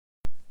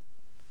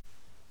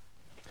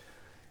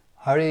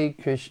Hare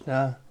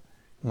Krishna,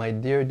 my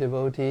dear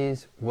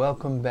devotees,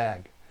 welcome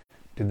back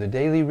to the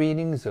daily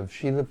readings of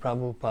Srila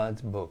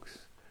Prabhupada's books,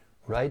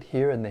 right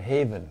here in the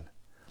Haven,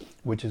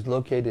 which is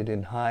located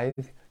in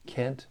Hythe,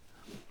 Kent,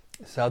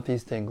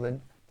 southeast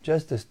England,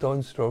 just a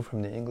stone's throw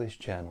from the English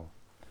Channel.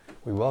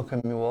 We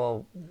welcome you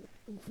all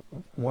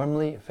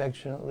warmly,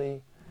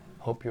 affectionately.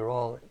 Hope you're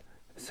all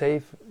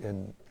safe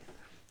and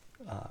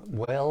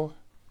well,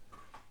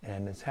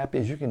 and as happy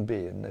as you can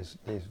be in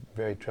these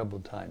very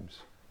troubled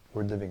times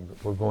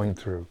we're going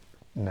through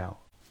now.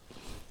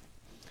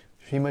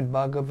 Srimad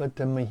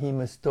Bhagavata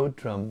Mahima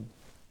Stotram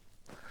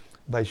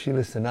by Srila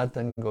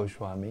Sanatana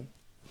Goswami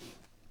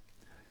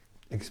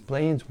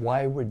explains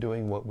why we're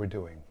doing what we're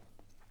doing.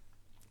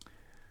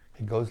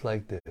 It goes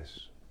like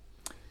this.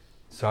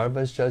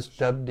 Sarva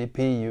Shastabdi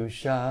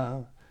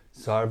Piyusha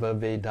Sarva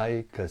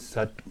Vedaika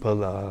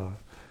Satpala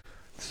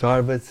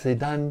Sarva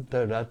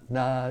Siddhanta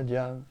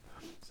Ratnaja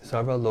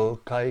Sarva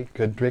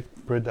Lokaika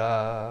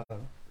Drikprada.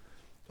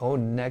 O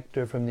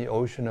nectar from the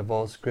ocean of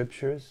all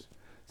scriptures,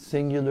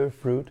 singular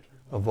fruit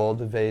of all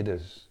the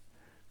Vedas,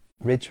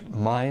 rich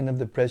mine of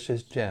the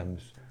precious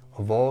gems,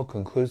 of all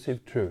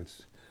conclusive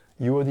truths,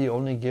 you are the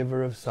only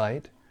giver of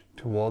sight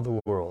to all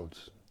the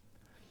worlds.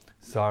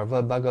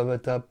 Sarva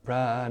Bhagavata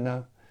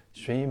Prana,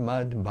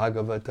 Srimad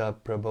Bhagavata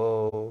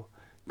Prabho,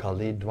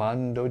 Kali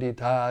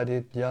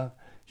Dvandoditaditya,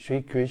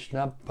 Sri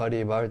Krishna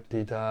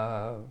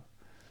Parivartita.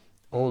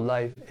 O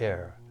life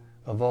air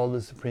of all the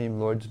Supreme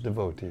Lord's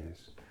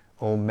devotees,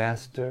 O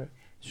Master,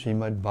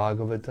 Srimad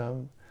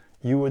Bhagavatam,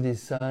 you are the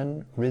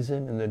sun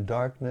risen in the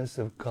darkness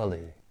of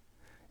Kali.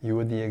 You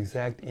are the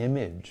exact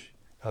image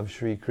of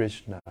Sri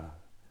Krishna.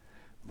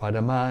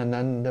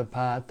 Padamananda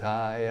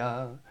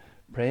Pataya,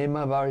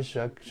 Prema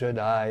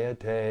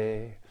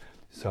Varshakshadayate,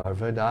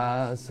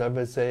 Sarvada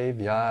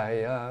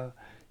Sarvasevyaya,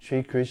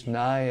 Sri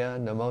Krishnaya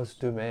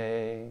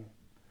Namostume.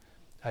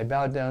 I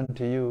bow down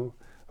to you,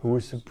 who were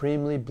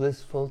supremely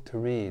blissful to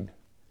read.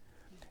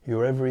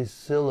 Your every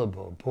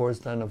syllable pours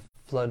down a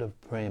flood of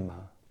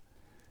prema.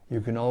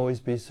 You can always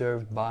be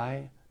served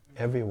by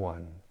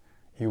everyone.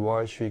 You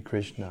are Sri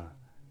Krishna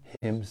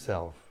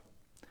himself.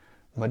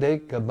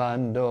 Madeka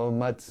Bando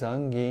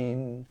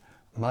Matsangin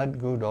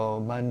Madguro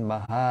Man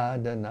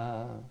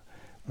Mahadana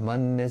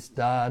Man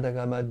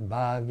Nistadaga Mad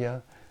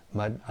Bhagya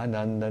Mad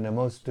Ananda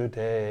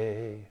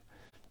Namostute.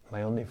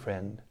 My only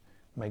friend,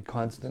 my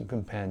constant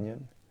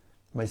companion,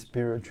 my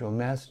spiritual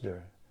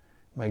master,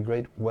 my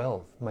great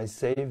wealth, my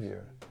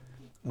savior,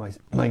 my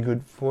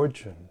good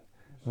fortune,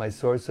 my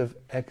source of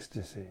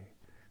ecstasy,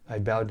 I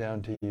bow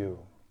down to you.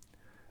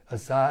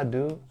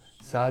 Asadu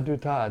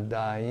sadhuta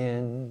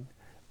dayin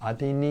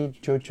adini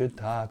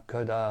chochata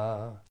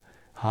kada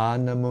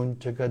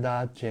hanamuncha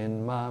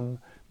kadachin mam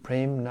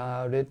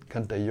premnarit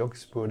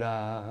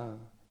kantayokspura.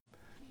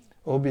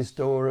 O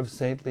bestower of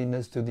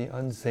saintliness to the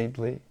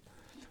unsaintly,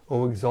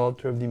 O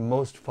exalter of the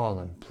most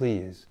fallen,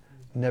 please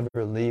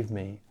never leave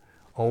me.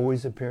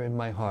 Always appear in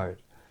my heart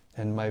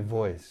and my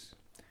voice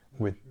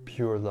with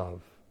pure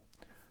love.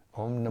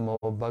 Om Namo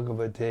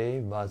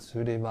Bhagavate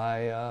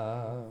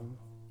Vasudevaya.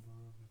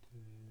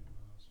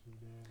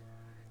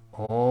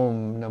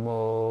 Om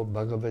Namo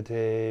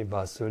Bhagavate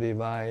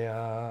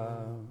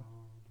Vasudevaya.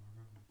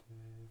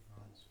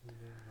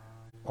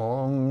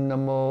 Om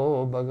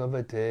Namo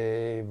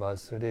Bhagavate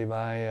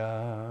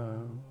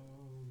Vasudevaya.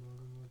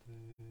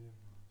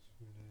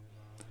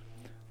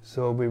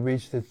 So we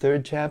reach the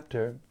third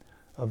chapter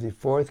of the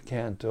fourth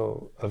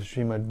canto of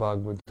Srimad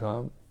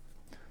Bhagavatam.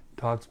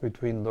 Talks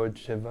between Lord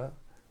Shiva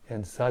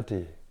and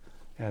Sati,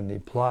 and the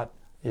plot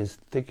is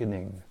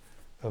thickening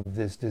of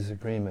this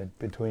disagreement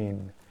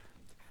between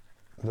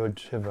Lord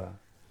Shiva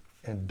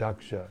and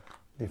Daksha,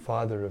 the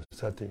father of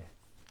Sati.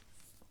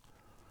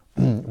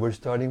 We're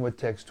starting with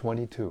text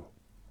 22.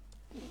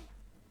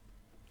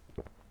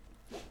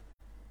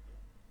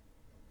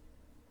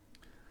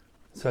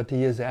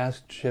 Sati has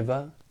asked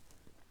Shiva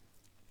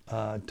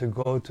to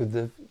go to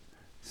the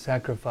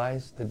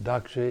sacrifice that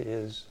Daksha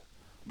is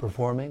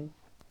performing,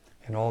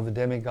 and all the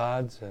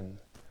demigods and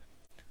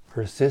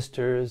her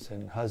sisters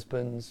and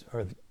husbands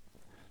are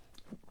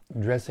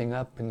dressing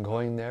up and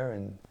going there,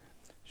 and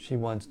she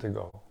wants to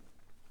go.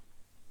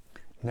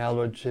 Now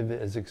Lord Shiva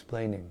is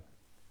explaining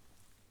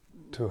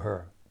to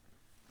her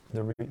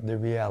the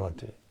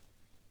reality.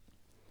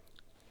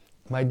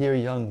 My dear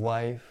young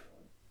wife,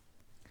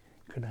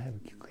 could I have a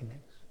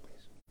Kleenex,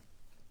 please?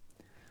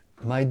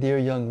 My dear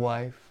young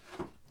wife,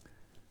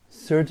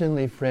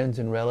 certainly friends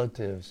and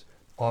relatives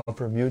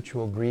offer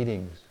mutual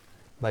greetings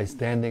by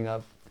standing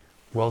up,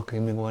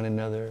 welcoming one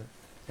another,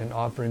 and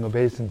offering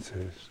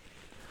obeisances.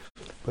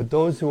 But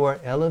those who are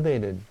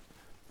elevated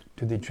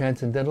to the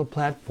transcendental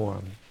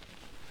platform,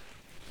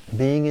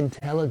 being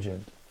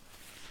intelligent,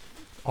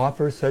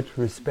 offer such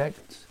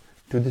respects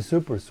to the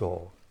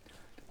Supersoul,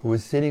 who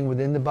is sitting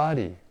within the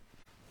body,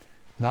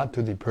 not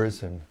to the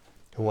person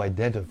who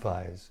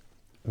identifies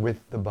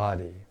with the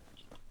body.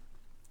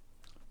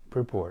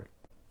 Purport.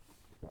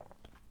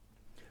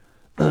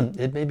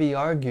 It may be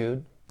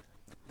argued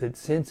that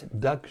since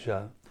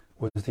Daksha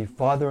was the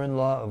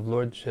father-in-law of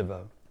Lord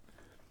Shiva,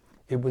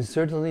 it was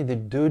certainly the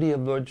duty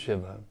of Lord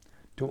Shiva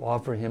to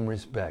offer him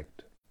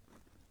respect.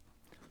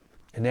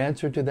 In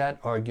answer to that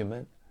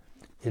argument,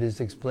 it is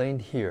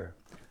explained here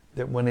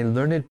that when a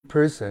learned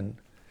person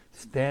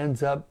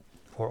stands up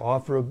or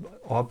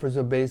offers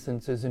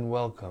obeisances and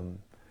welcome,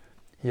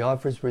 he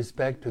offers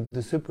respect to the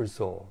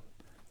Supersoul,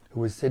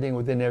 who is sitting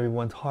within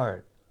everyone's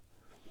heart.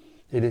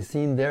 It is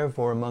seen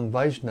therefore among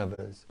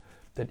Vaishnavas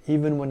that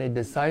even when a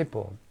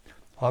disciple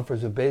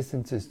offers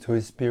obeisances to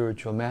his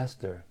spiritual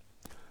master,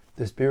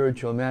 the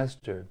spiritual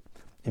master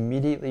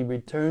immediately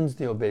returns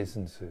the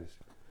obeisances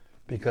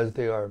because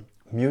they are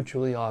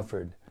mutually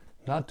offered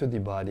not to the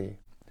body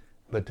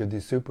but to the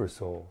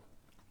Supersoul.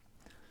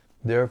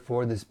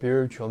 Therefore the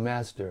spiritual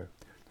master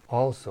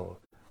also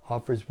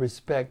offers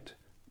respect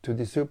to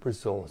the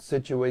Supersoul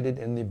situated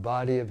in the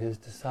body of his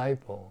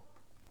disciple.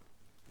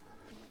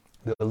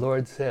 The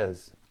Lord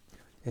says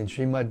in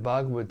Srimad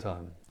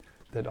Bhagavatam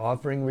that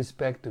offering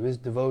respect to his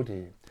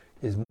devotee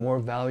is more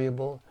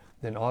valuable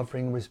than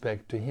offering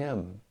respect to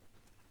him.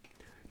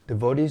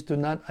 Devotees do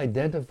not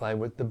identify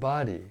with the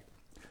body,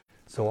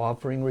 so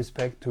offering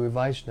respect to a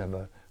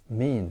Vaishnava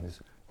means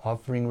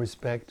offering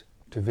respect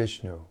to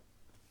Vishnu.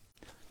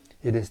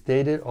 It is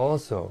stated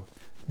also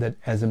that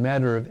as a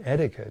matter of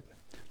etiquette,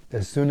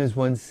 as soon as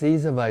one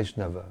sees a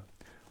Vaishnava,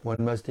 one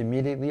must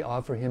immediately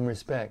offer him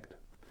respect,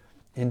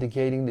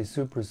 indicating the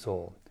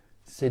Supersoul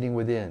sitting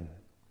within.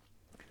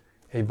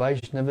 A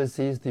Vaishnava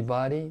sees the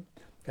body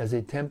as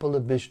a temple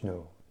of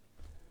Vishnu.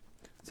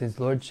 Since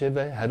Lord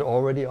Shiva had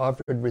already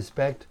offered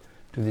respect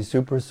to the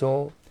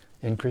Supersoul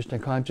in Krishna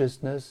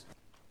consciousness,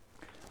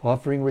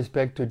 offering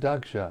respect to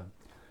Daksha,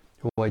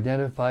 who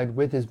identified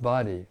with his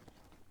body,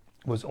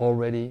 was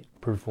already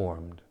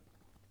performed.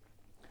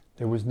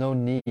 There was no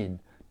need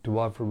to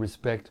offer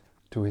respect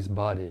to his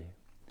body,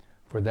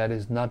 for that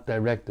is not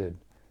directed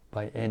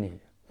by any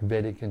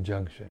Vedic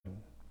injunction.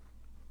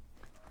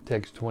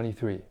 Text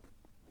 23.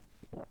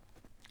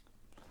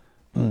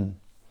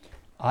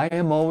 I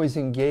am always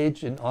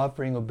engaged in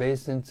offering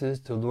obeisances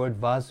to Lord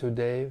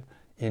Vasudeva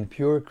in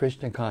pure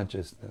Krishna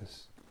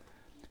consciousness.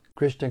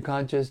 Krishna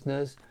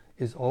consciousness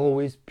is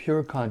always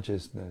pure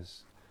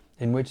consciousness,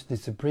 in which the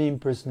Supreme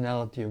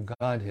Personality of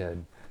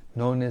Godhead,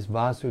 known as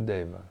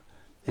Vasudeva,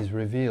 is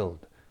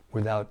revealed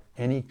without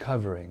any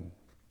covering.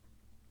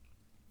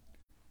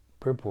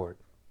 Purport.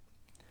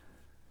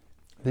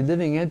 The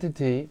living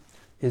entity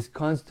is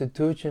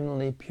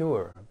constitutionally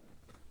pure.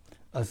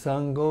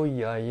 Asango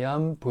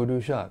yayam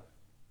purushat.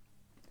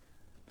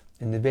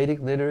 In the Vedic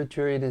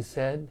literature it is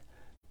said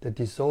that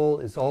the soul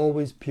is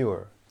always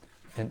pure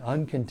and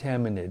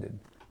uncontaminated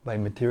by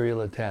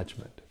material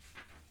attachment.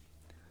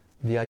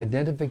 The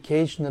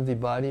identification of the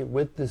body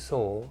with the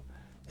soul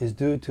is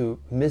due to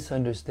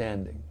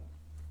misunderstanding.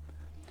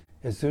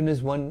 As soon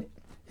as one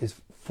is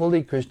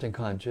fully Krishna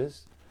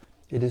conscious,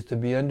 it is to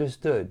be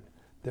understood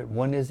that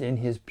one is in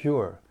his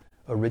pure,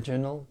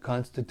 original,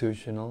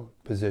 constitutional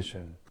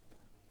position.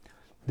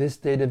 This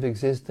state of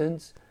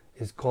existence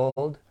is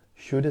called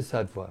Shuddha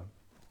Sattva,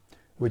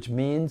 which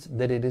means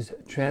that it is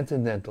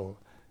transcendental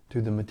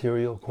to the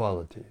material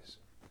qualities.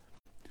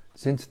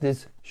 Since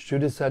this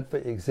Shuddha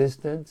Sattva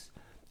existence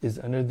is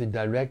under the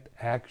direct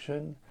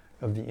action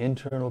of the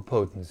internal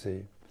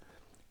potency,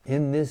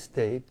 in this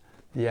state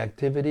the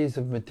activities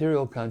of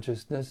material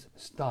consciousness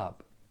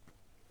stop.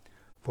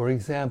 For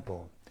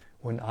example,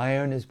 when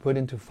iron is put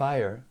into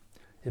fire,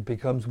 it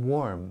becomes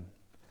warm,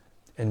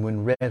 and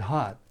when red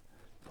hot,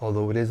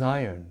 although it is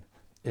iron,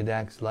 it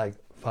acts like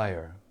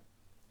fire.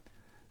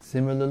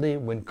 Similarly,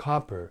 when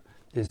copper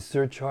is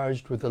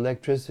surcharged with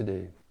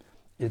electricity,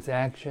 its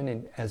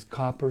action as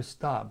copper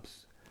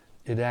stops.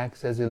 It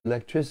acts as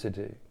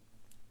electricity.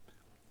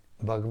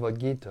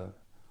 Bhagavad Gita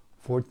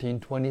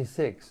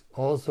 14:26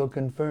 also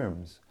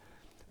confirms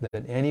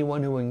that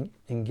anyone who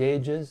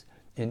engages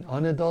in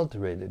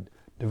unadulterated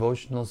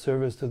devotional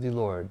service to the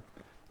Lord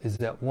is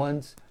at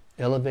once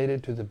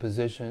elevated to the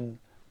position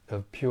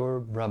of pure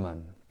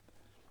Brahman.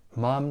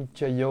 Mam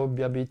cha yo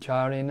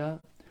vyabhicharena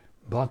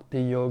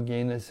bhakti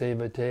yogena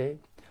sevate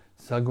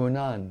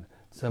sagunan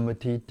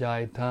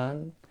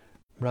samatitaitan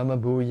brahma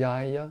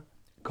bhuyaya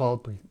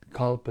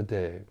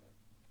kalpate.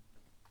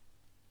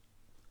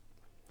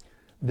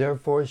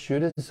 Therefore,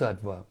 Shuddha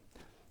Sattva,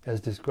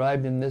 as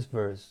described in this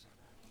verse,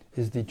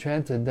 is the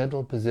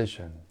transcendental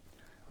position,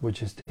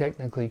 which is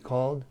technically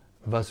called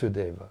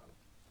Vasudeva.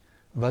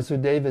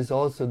 Vasudeva is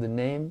also the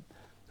name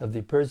of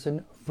the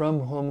person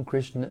from whom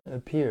Krishna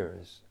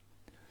appears.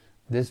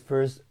 This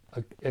verse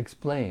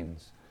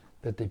explains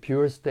that the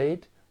pure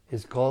state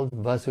is called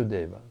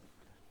Vasudeva,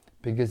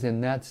 because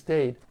in that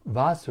state,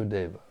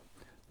 Vasudeva,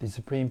 the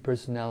Supreme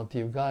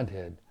Personality of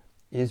Godhead,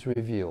 is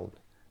revealed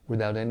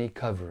without any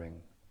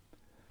covering.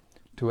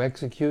 To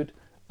execute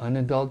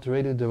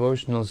unadulterated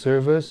devotional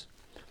service,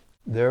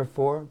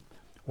 therefore,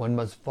 one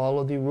must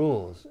follow the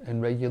rules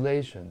and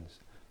regulations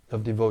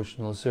of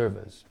devotional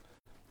service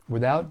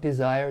without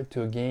desire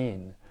to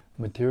gain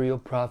material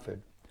profit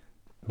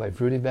by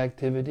fruitive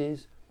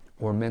activities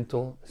or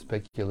mental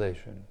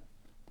speculation.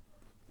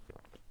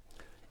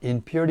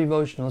 In pure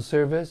devotional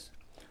service,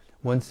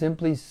 one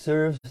simply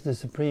serves the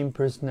Supreme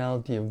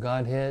Personality of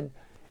Godhead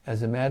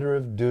as a matter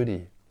of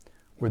duty,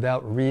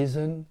 without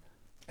reason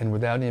and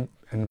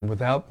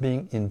without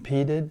being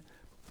impeded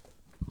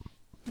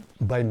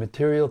by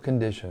material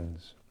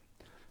conditions.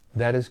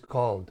 That is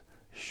called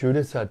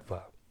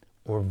Shuddhasattva,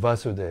 or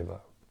Vasudeva.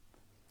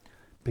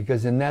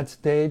 Because in that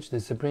stage, the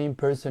Supreme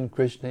Person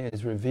Krishna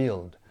is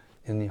revealed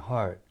in the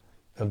heart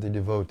of the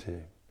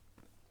devotee.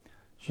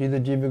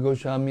 Srila Jiva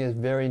Goswami has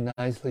very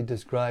nicely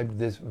described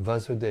this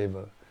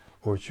Vasudeva,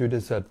 or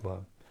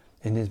Shuddhasattva,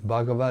 in his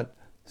Bhagavat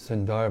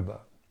Sandarbha.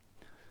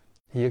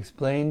 He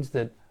explains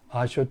that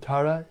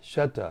Ashotara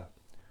Shata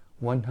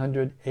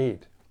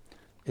 108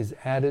 is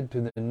added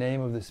to the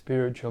name of the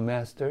spiritual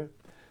master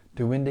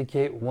to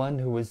indicate one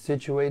who is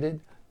situated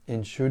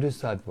in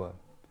Shuddhasattva,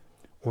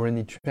 or in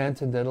the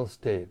transcendental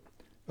state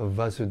of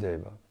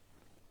Vasudeva.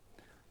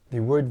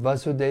 The word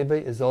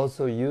Vasudeva is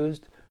also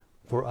used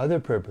for other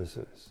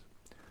purposes.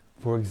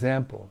 For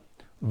example,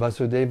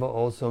 Vasudeva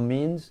also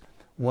means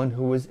one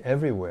who is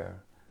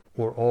everywhere,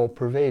 or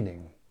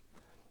all-pervading.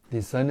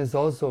 The sun is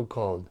also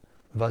called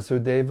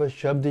Vasudeva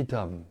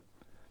Shabditam.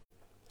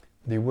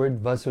 The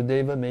word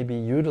Vasudeva may be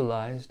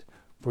utilized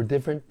for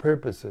different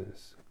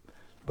purposes,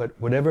 but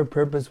whatever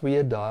purpose we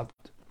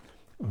adopt,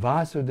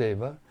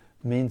 Vasudeva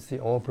means the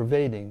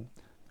all-pervading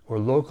or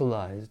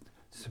localized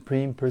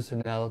Supreme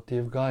Personality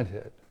of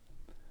Godhead.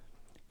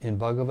 In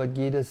Bhagavad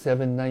Gita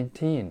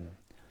 7.19,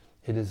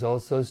 it is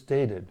also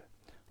stated,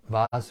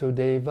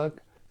 Vasudevak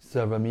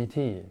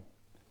Sarvamiti.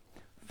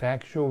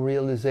 Factual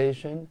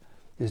realization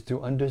is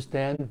to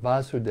understand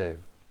Vasudeva,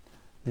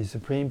 the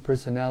Supreme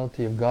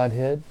Personality of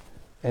Godhead,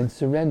 and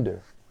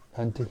surrender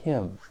unto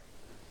Him.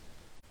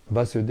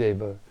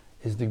 Vasudeva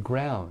is the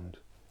ground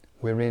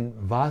wherein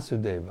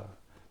Vasudeva,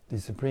 the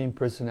Supreme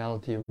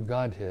Personality of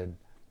Godhead,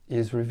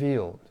 is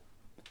revealed.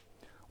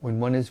 When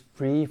one is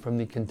free from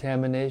the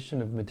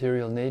contamination of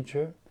material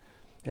nature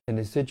and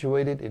is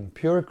situated in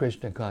pure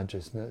Krishna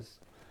consciousness,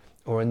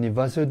 or in the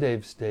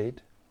Vasudeva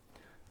state,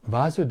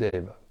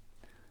 Vasudeva,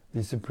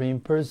 the Supreme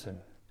Person,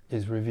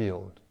 is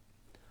revealed.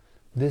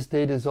 This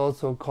state is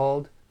also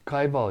called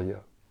Kaivalya,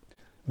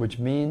 which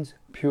means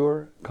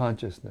pure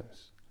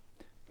consciousness.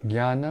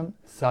 Jnanam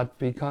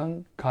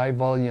Sattvikam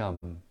Kaivalyam.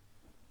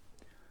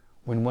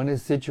 When one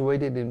is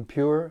situated in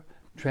pure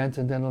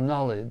transcendental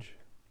knowledge,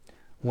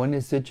 one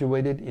is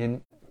situated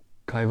in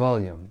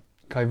Kaivalya.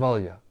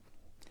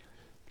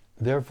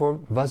 Therefore,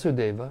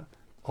 Vasudeva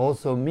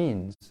also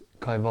means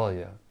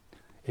Kaivalya,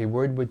 a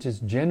word which is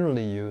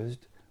generally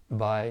used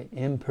by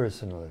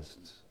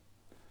impersonalists.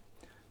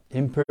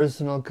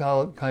 Impersonal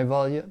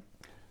Kaivalya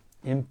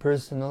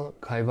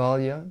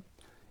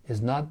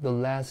is not the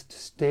last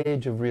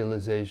stage of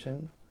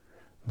realization,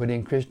 but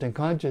in Krishna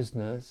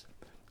consciousness,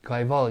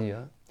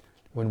 Kaivalya,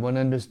 when one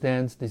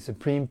understands the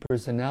Supreme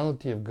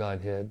Personality of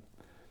Godhead,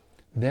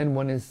 then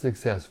one is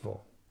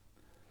successful.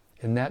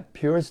 In that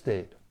pure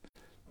state,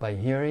 by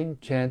hearing,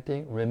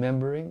 chanting,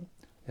 remembering,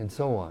 and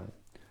so on,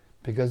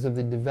 because of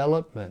the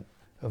development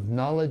of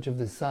knowledge of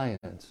the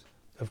science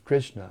of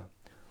Krishna,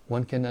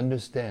 one can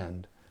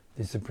understand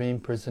the Supreme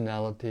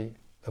Personality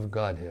of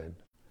Godhead.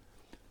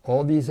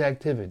 All these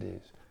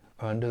activities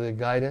are under the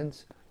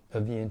guidance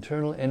of the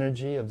internal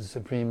energy of the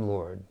Supreme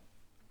Lord.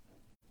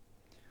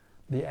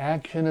 The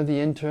action of the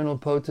internal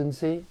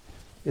potency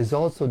is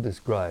also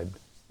described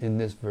in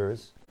this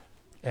verse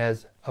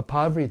as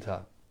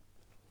apavrita,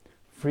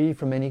 free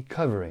from any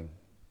covering.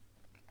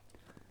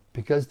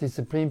 Because the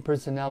Supreme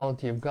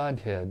Personality of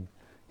Godhead,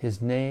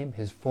 His name,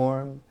 His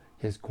form,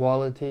 His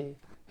quality,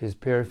 His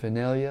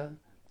paraphernalia,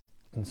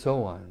 and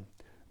so on,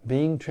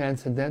 being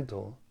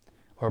transcendental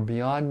or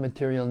beyond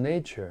material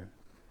nature,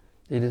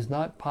 it is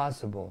not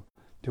possible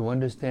to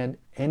understand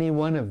any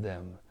one of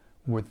them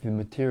with the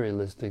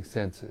materialistic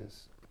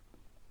senses.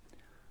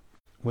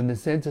 When the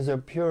senses are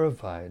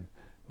purified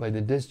by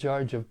the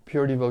discharge of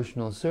pure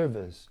devotional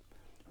service,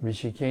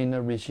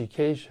 Rishikena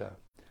Rishikesha,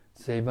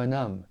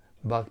 Sevanam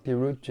Bhakti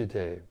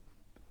Ruchite,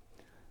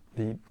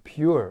 the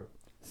pure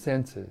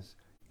senses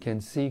can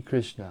see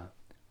Krishna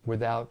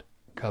without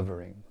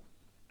covering.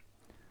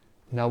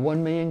 Now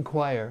one may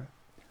inquire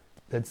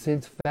that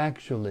since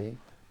factually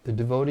the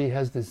devotee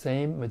has the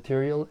same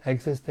material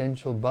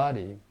existential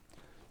body,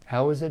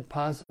 how is it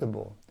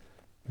possible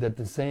that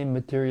the same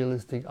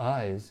materialistic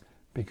eyes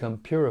become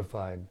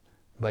purified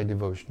by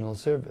devotional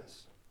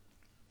service?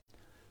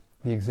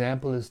 The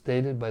example is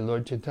stated by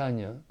Lord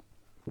Chaitanya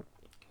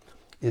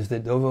is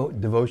that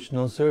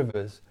devotional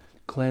service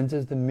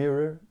cleanses the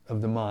mirror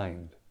of the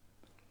mind.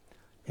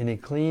 In a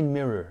clean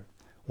mirror,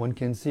 one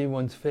can see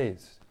one's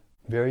face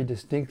very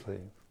distinctly.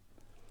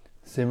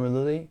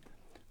 Similarly,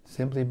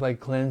 simply by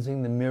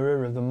cleansing the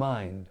mirror of the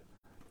mind,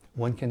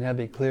 one can have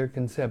a clear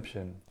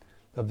conception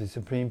of the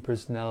Supreme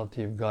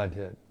Personality of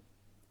Godhead.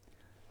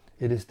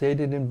 It is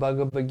stated in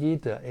Bhagavad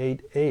Gita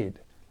 8.8,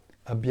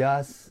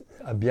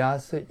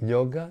 Abhyasa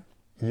Yoga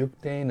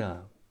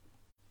Yuktena.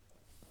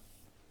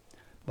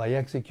 By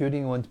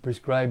executing one's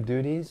prescribed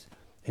duties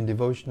in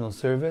devotional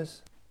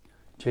service,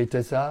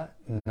 Cetasa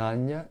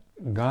Nanya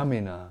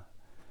Gamina,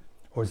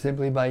 or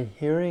simply by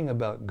hearing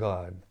about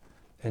God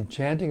and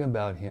chanting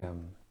about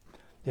Him.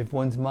 If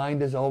one's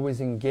mind is always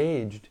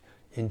engaged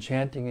in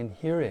chanting and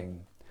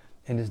hearing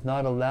and is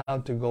not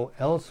allowed to go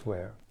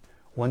elsewhere,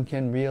 one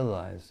can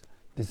realize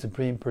the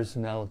Supreme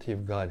Personality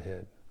of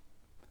Godhead.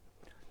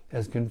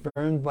 As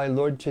confirmed by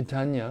Lord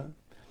Chaitanya,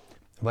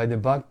 by the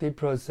bhakti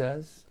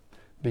process,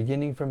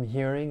 beginning from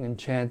hearing and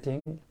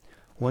chanting,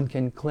 one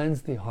can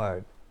cleanse the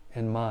heart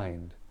and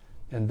mind,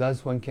 and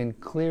thus one can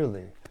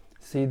clearly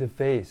see the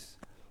face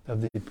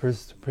of the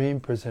Supreme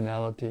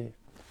Personality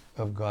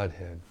of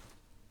Godhead.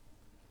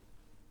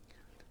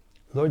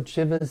 Lord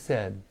Shiva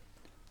said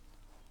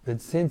that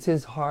since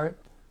his heart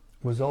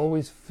was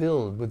always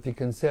filled with the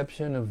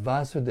conception of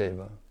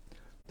Vasudeva,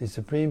 the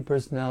Supreme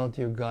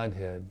Personality of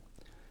Godhead,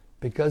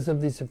 because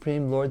of the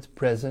Supreme Lord's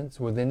presence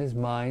within his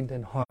mind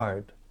and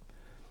heart,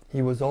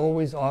 he was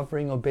always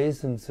offering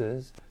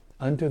obeisances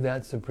unto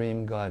that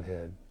Supreme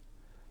Godhead.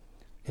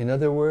 In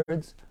other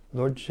words,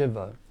 Lord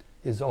Shiva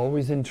is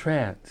always in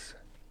trance,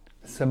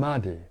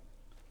 samadhi.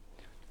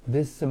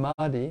 This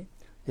samadhi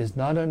is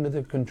not under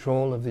the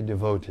control of the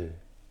devotee.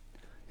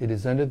 It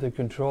is under the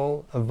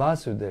control of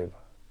Vasudeva,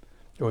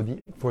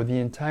 for the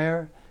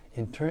entire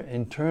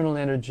internal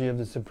energy of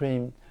the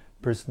Supreme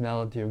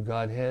Personality of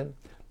Godhead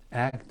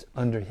act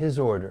under his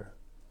order.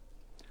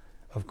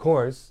 Of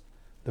course,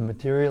 the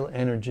material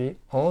energy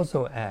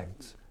also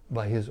acts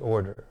by his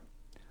order,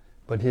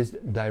 but his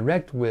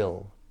direct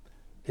will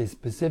is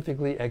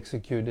specifically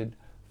executed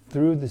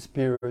through the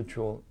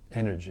spiritual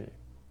energy.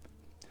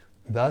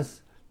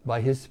 Thus,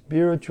 by his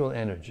spiritual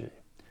energy,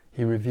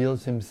 he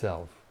reveals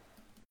himself.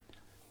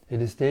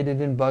 It is stated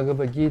in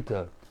Bhagavad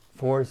Gita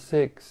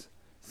 4:6,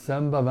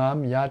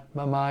 Sambhavam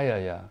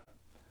Yatmamayaya.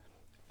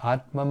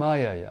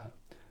 Atmamayaya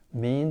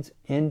means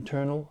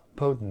internal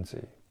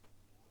potency.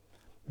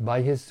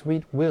 By his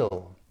sweet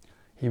will,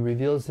 he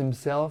reveals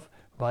himself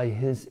by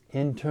his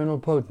internal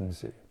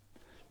potency,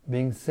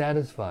 being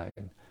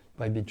satisfied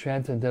by the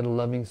transcendental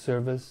loving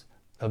service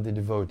of the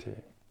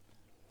devotee.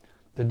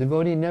 The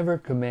devotee never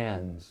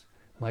commands,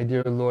 "My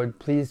dear Lord,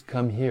 please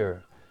come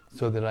here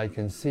so that I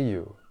can see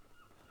you."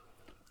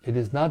 It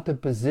is not the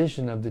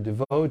position of the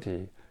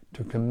devotee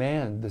to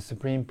command the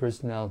Supreme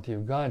Personality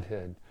of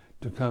Godhead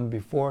to come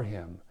before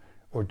him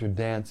or to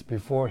dance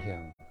before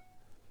him.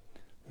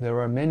 There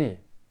are many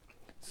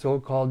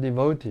so-called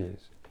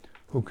devotees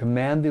who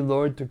command the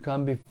Lord to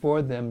come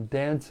before them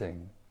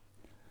dancing.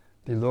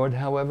 The Lord,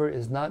 however,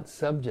 is not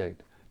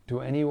subject to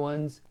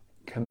anyone's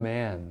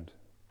command,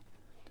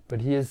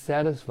 but he is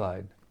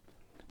satisfied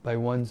by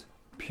one's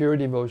pure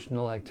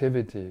devotional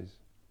activities.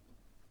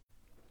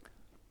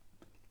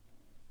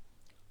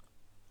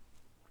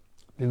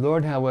 The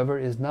Lord, however,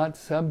 is not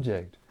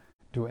subject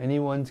to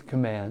anyone's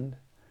command,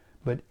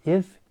 but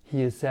if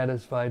he is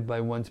satisfied by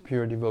one's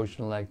pure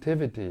devotional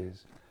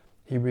activities,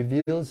 he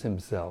reveals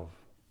himself.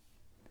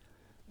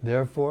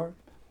 Therefore,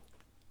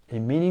 a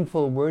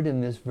meaningful word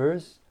in this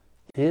verse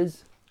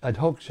is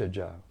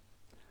adhokshaja,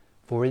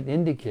 for it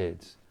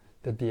indicates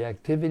that the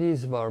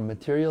activities of our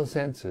material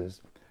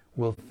senses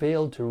will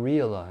fail to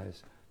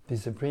realize the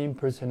Supreme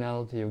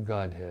Personality of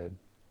Godhead.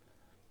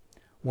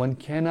 One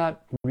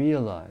cannot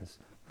realize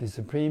the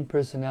Supreme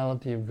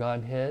Personality of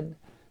Godhead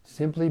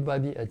simply by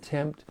the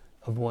attempt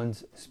of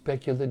one's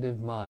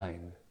speculative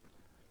mind.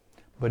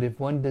 But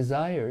if one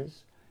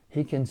desires,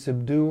 he can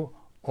subdue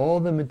all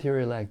the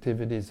material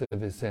activities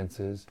of his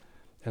senses,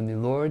 and the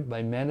Lord,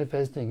 by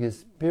manifesting his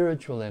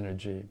spiritual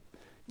energy,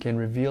 can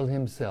reveal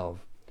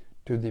himself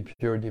to the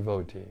pure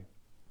devotee.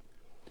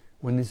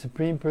 When the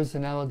Supreme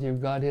Personality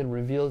of Godhead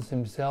reveals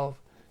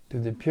himself to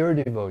the pure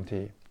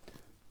devotee,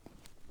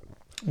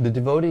 the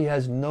devotee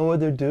has no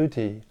other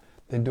duty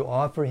than to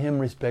offer him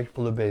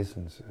respectful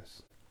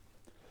obeisances.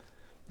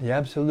 The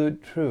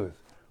Absolute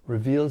Truth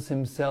reveals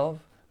himself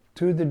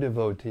to the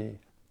devotee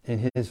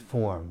in his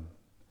form.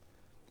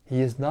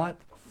 He is not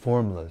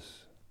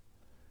formless.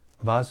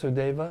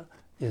 Vasudeva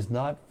is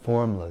not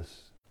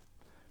formless,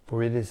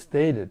 for it is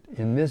stated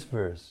in this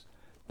verse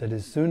that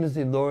as soon as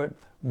the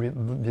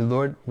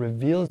Lord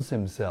reveals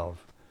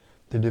himself,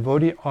 the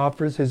devotee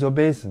offers his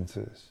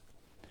obeisances.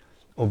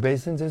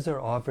 Obeisances are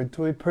offered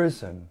to a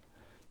person,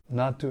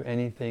 not to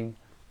anything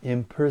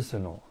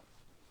impersonal.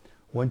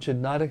 One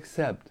should not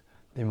accept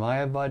the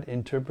Mayavad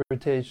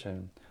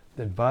interpretation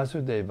that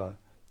Vasudeva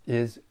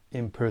is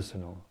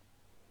impersonal.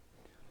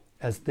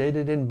 As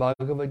stated in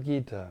Bhagavad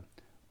Gita,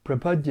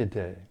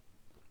 prapadyate,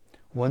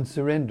 one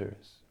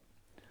surrenders.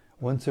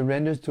 One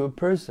surrenders to a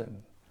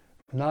person,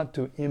 not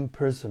to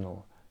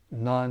impersonal,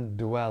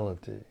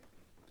 non-duality.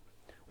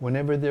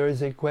 Whenever there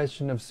is a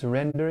question of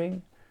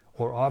surrendering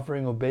or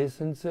offering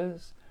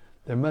obeisances,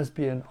 there must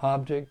be an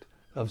object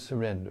of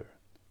surrender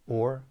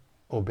or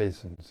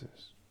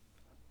obeisances.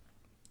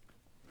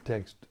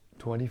 Text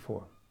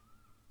 24.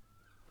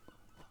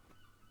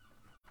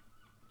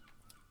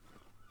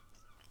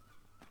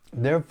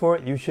 Therefore,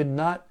 you should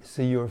not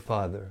see your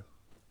father,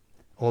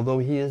 although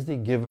he is the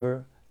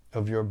giver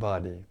of your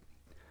body,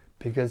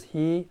 because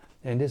he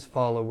and his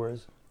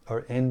followers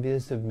are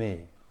envious of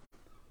me.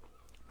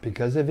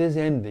 Because of his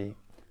envy,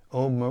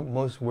 O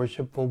most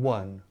worshipful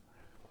one,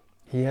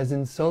 he has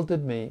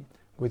insulted me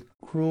with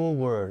cruel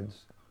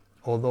words,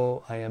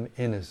 although I am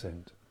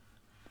innocent.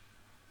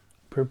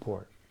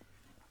 Purport.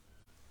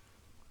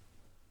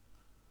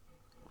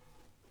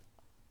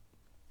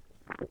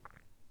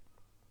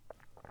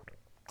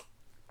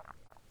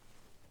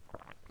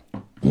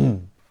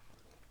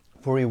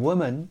 For a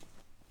woman,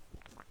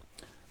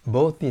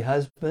 both the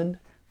husband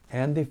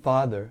and the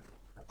father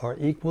are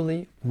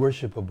equally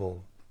worshipable.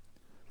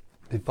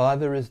 The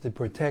father is the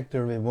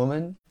protector of a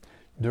woman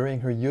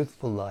during her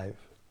youthful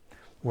life,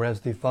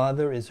 whereas the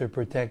father is her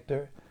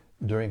protector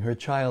during her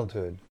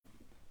childhood.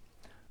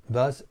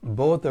 Thus,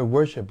 both are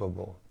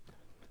worshipable,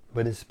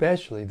 but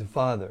especially the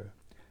father,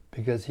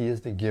 because he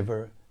is the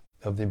giver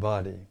of the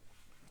body.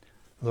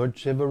 Lord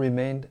Shiva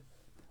reminded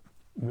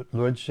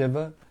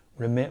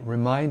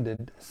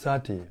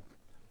Sati,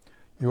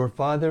 "Your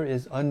father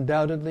is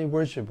undoubtedly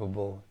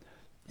worshipable,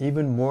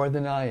 even more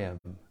than I am.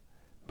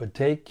 But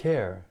take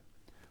care,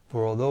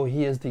 for although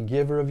he is the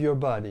giver of your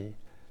body,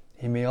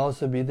 he may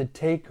also be the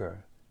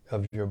taker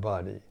of your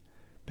body,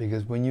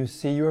 because when you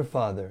see your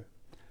father,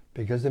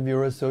 because of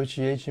your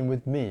association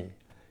with me,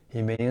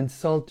 he may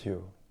insult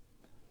you.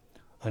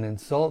 An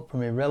insult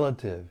from a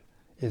relative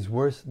is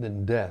worse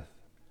than death,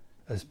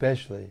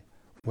 especially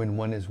when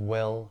one is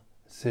well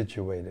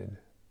situated."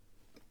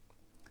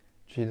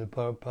 Srila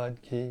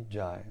Prabhupada Ki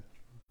Jai.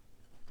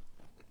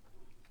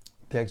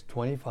 Text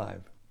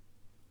 25.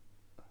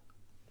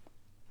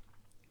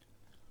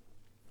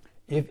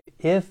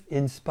 If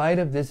in spite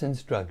of this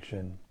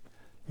instruction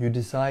you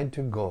decide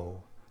to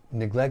go,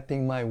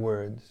 neglecting my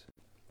words,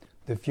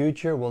 the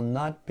future will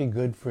not be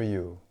good for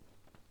you.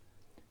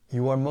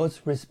 You are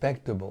most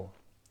respectable,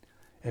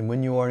 and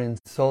when you are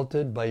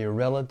insulted by your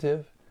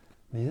relative,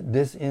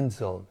 this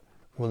insult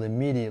will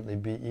immediately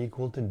be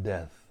equal to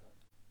death.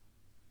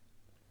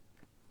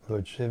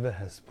 Lord Shiva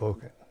has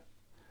spoken.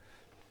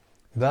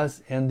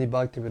 Thus end the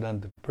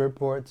Bhaktivedanta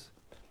purports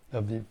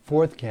of the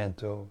 4th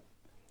canto,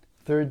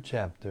 3rd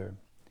chapter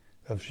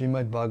of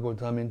Srimad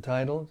Bhagavatam,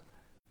 entitled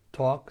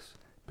Talks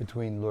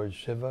Between Lord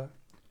Shiva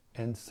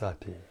and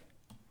Sati.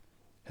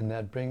 And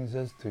that brings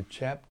us to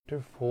chapter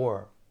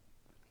 4.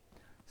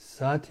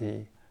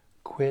 Sati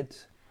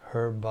quits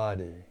her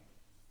body.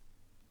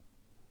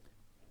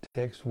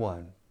 Text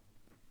 1.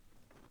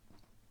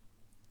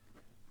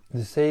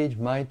 The sage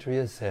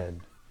Maitreya said,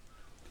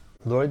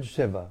 Lord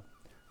Shiva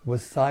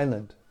was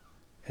silent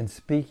and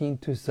speaking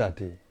to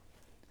Sati,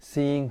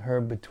 seeing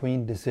her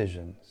between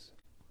decisions.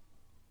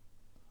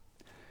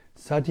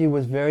 Sati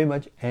was very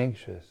much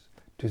anxious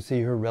to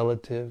see her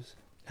relatives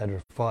at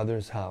her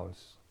father's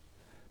house,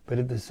 but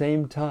at the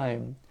same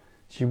time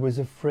she was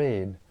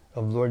afraid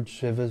of Lord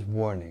Shiva's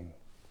warning.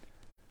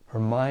 Her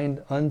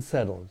mind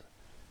unsettled,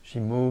 she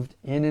moved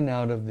in and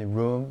out of the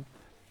room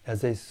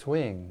as a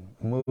swing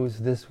moves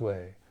this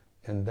way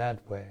and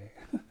that way.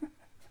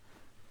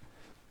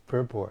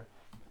 Purport.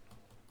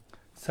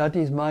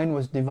 Sati's mind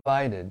was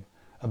divided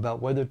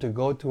about whether to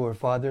go to her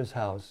father's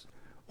house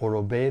or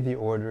obey the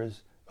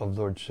orders of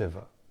Lord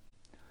Shiva.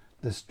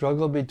 The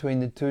struggle between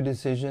the two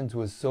decisions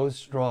was so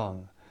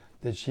strong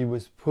that she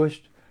was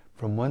pushed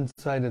from one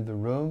side of the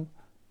room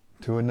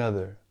to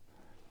another,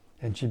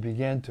 and she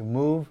began to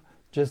move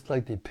just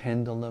like the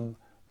pendulum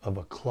of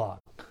a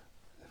clock.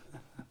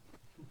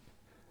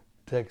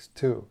 Text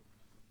 2.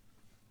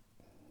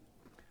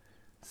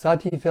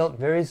 Sati felt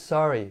very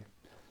sorry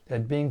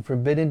at being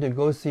forbidden to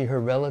go see her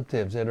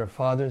relatives at her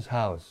father's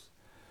house,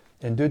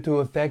 and due to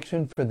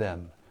affection for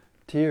them,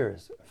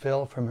 tears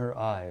fell from her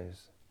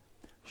eyes.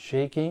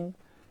 Shaking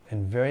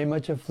and very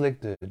much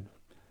afflicted,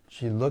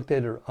 she looked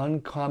at her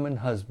uncommon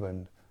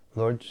husband,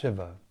 Lord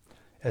Shiva,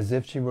 as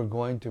if she were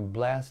going to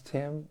blast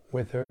him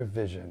with her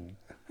vision.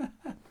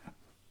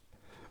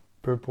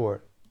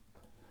 Purport.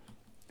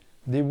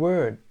 The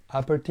word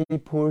aparti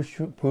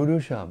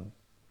purusham,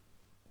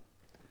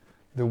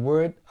 the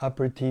word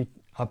aparti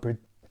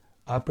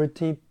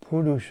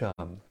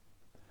purusham,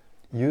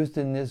 used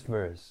in this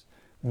verse,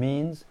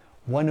 means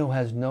one who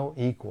has no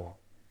equal.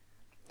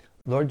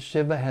 Lord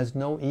Shiva has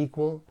no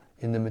equal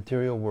in the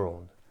material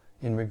world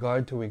in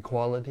regard to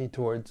equality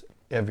towards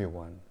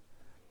everyone.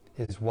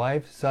 His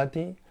wife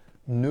Sati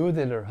knew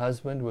that her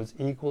husband was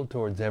equal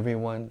towards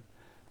everyone,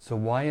 so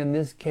why in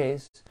this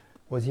case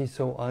was he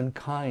so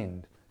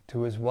unkind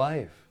to his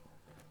wife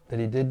that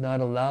he did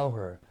not allow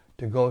her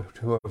to go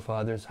to her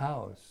father's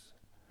house?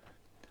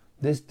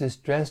 This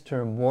distressed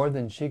her more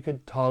than she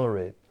could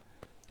tolerate,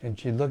 and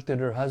she looked at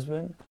her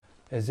husband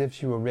as if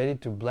she were ready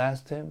to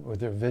blast him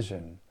with her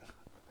vision.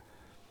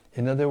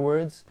 In other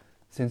words,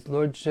 since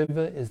Lord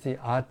Shiva is the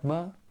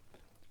Atma,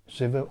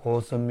 Shiva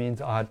also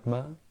means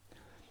Atma,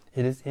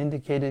 it is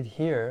indicated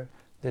here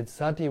that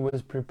Sati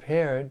was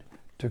prepared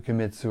to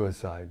commit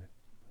suicide.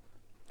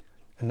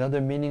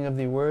 Another meaning of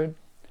the word,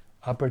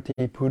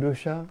 aparti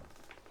purusha,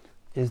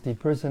 is the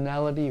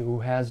personality who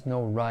has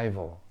no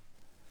rival.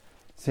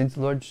 Since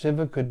Lord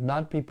Shiva could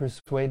not be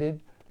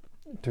persuaded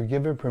to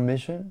give her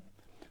permission,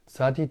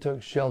 Sati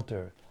took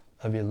shelter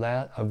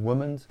of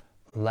woman's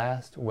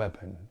last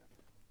weapon,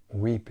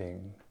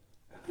 weeping,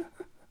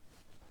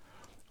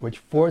 which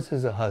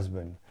forces a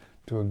husband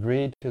to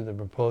agree to the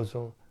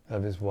proposal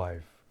of his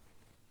wife.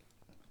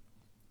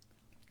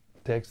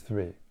 Text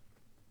 3.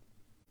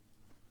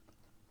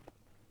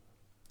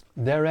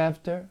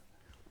 Thereafter,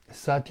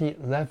 Sati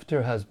left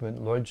her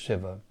husband, Lord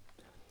Shiva,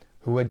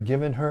 who had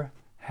given her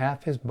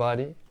half his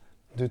body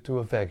due to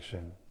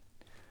affection.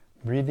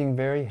 Breathing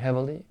very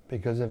heavily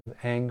because of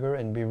anger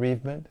and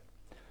bereavement,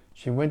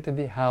 she went to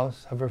the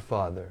house of her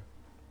father.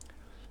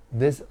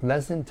 This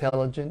less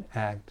intelligent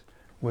act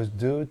was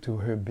due to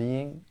her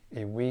being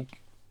a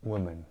weak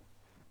woman.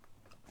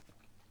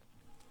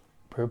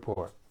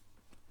 Purport.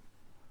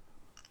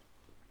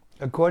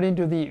 According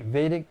to the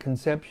Vedic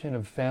conception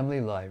of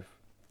family life,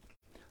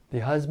 the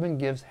husband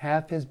gives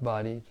half his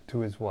body to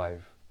his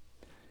wife,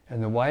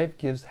 and the wife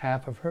gives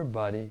half of her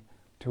body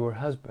to her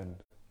husband.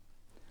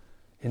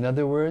 In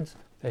other words,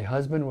 a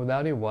husband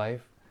without a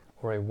wife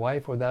or a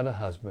wife without a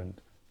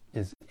husband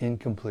is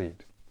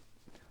incomplete.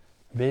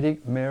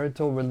 Vedic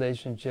marital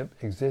relationship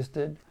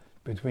existed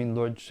between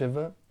Lord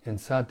Shiva and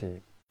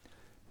Sati,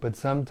 but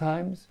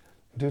sometimes,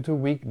 due to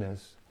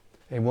weakness,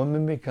 a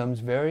woman becomes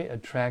very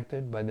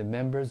attracted by the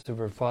members of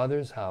her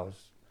father's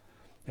house,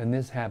 and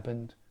this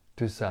happened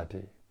to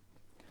Sati.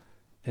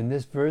 In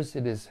this verse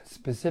it is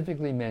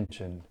specifically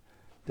mentioned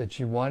that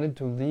she wanted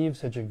to leave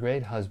such a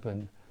great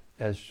husband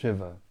as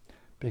Shiva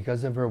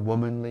because of her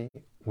womanly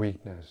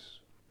weakness.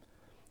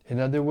 In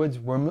other words,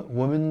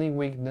 womanly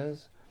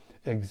weakness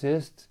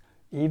exists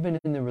even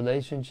in the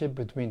relationship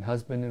between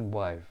husband and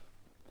wife.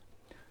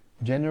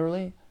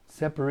 Generally,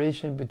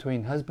 separation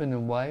between husband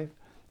and wife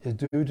is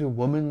due to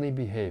womanly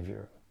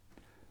behavior.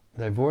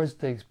 Divorce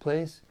takes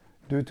place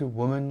due to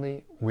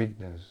womanly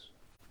weakness.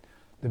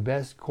 The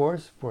best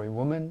course for a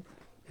woman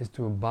is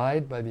to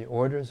abide by the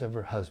orders of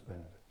her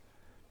husband.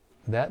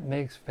 That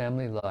makes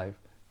family life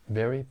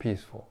very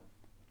peaceful.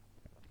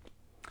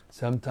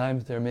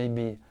 Sometimes there may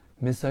be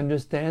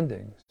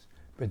misunderstandings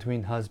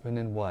between husband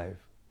and wife,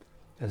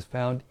 as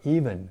found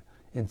even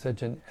in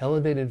such an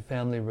elevated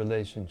family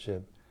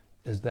relationship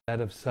as that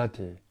of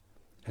Sati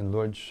and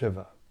Lord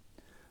Shiva.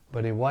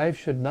 But a wife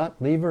should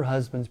not leave her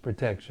husband's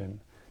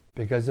protection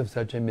because of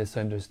such a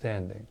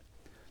misunderstanding.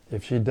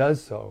 If she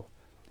does so,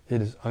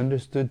 it is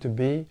understood to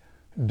be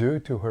due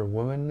to her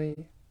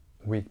womanly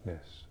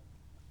weakness.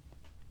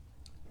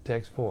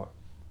 Text 4.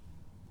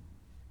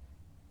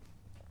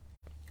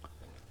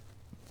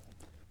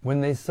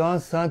 When they saw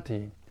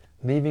Sati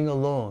leaving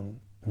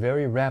alone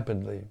very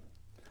rapidly,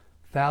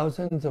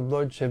 thousands of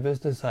Lord Shiva's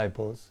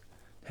disciples,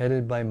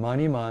 headed by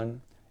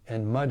Maniman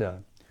and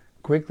Mada,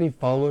 quickly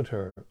followed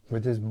her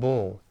with his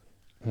bull,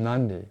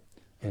 Nandi,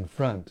 in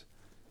front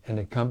and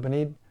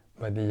accompanied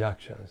by the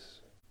Yakshas.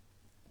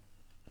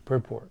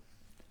 Purport.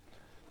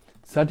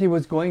 Sati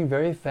was going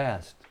very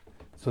fast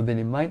so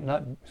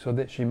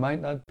that she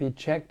might not be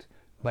checked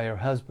by her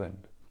husband,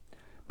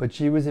 but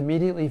she was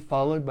immediately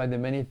followed by the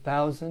many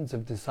thousands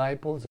of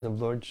disciples of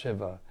Lord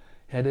Shiva,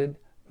 headed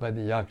by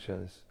the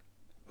Yakshas,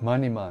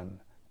 Maniman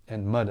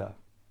and Mada.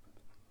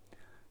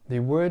 The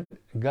word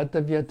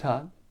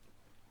Gatavyataha,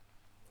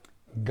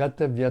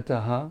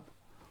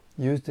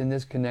 used in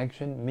this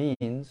connection,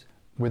 means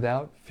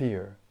without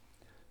fear.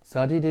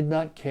 Sati did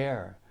not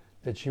care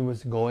that she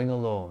was going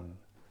alone.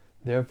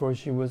 Therefore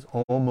she was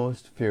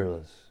almost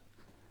fearless.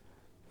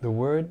 The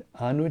word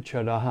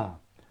Anucharaha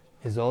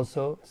is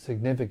also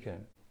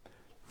significant,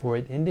 for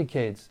it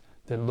indicates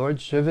that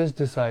Lord Shiva's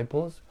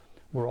disciples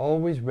were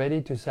always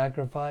ready to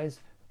sacrifice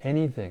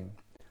anything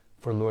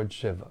for Lord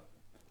Shiva.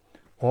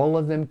 All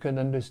of them could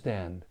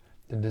understand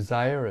the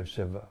desire of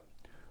Shiva,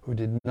 who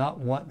did not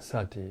want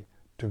Sati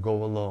to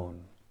go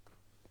alone.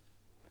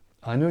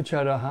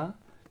 Anucharaha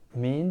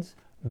means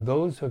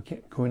those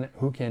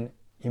who can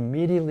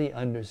immediately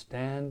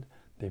understand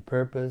the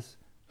purpose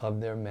of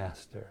their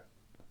master.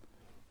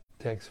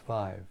 Text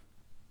 5.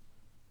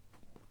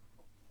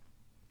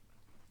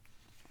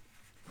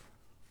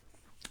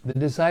 The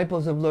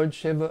disciples of Lord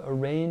Shiva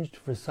arranged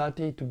for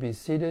Sati to be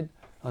seated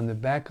on the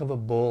back of a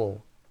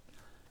bull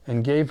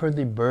and gave her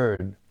the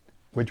bird,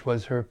 which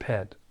was her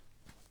pet.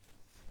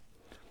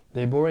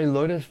 They bore a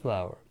lotus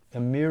flower, a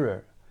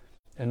mirror,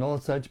 and all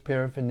such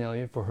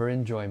paraphernalia for her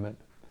enjoyment,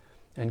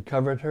 and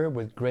covered her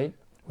with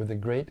a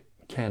great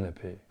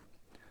canopy,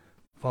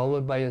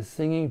 followed by a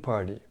singing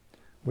party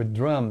with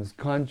drums,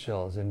 conch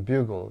shells, and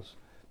bugles.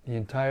 The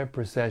entire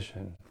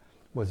procession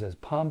was as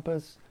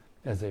pompous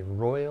as a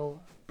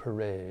royal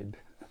parade.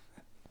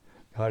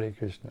 Hare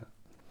Krishna.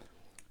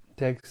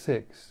 Text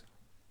 6.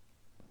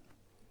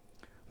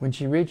 When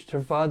she reached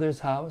her father's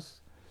house,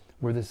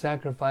 where the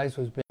sacrifice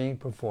was being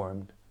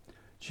performed,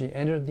 she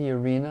entered the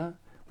arena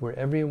where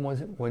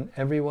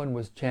everyone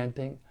was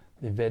chanting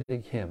the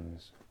Vedic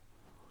hymns.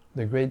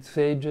 The great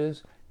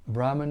sages,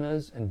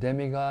 brahmanas, and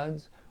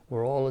demigods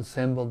were all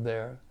assembled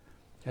there,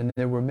 and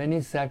there were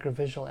many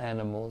sacrificial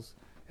animals,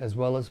 as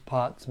well as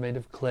pots made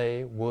of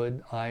clay,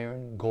 wood,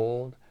 iron,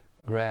 gold,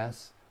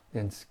 grass,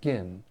 and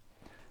skin,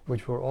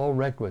 which were all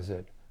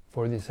requisite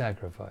for the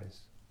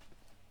sacrifice.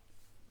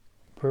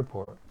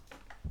 Purport.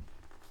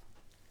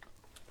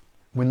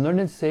 When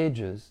learned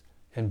sages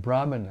and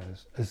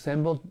brahmanas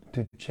assembled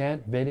to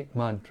chant Vedic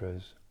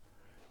mantras,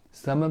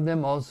 some of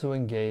them also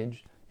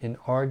engaged in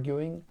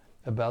arguing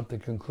about the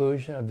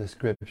conclusion of the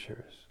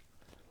scriptures.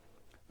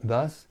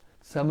 Thus,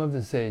 some of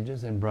the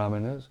sages and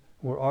brahmanas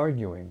were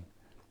arguing,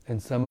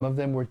 and some of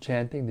them were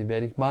chanting the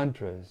Vedic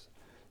mantras,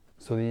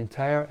 so the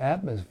entire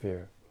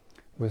atmosphere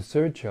was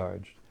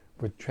surcharged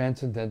with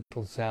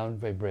transcendental sound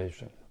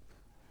vibration.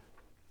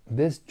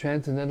 This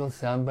transcendental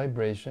sound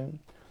vibration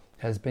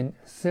has been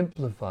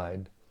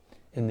simplified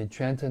in the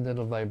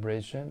transcendental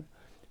vibration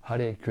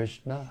Hare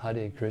Krishna,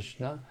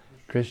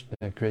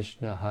 Krishna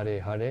Krishna,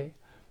 Hare Hare,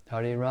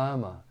 Hare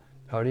Rama,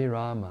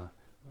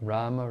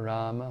 Rama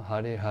Rama,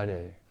 Hare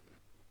Hare.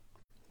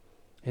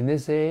 In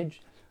this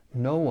age,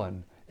 no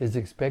one is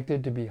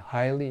expected to be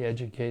highly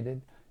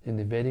educated in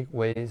the Vedic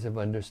ways of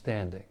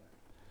understanding,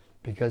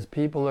 because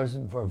people are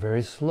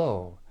very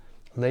slow,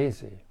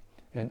 lazy,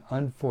 and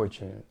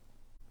unfortunate.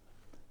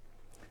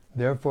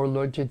 Therefore,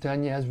 Lord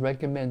Chaitanya has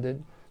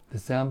recommended the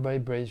sound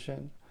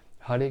vibration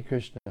Hare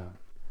Krishna.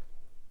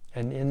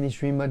 And in the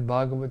Srimad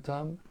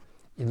Bhagavatam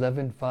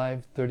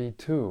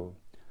 11.5.32,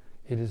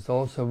 it is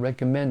also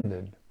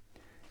recommended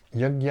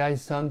Yagyai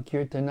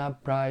Sankirtana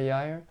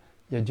Prayayar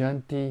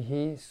Yajanti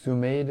Hi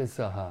Sumeda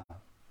Saha.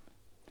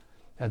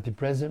 At the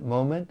present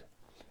moment,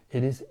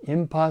 it is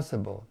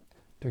impossible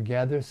to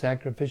gather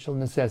sacrificial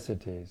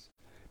necessities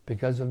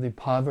because of the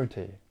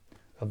poverty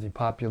of the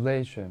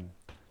population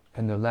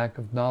and the lack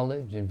of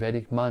knowledge in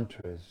Vedic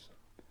mantras.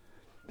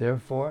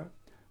 Therefore,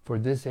 for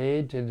this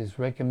age it is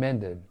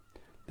recommended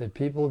that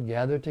people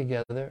gather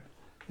together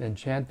and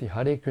chant the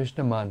Hare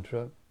Krishna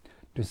mantra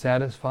to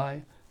satisfy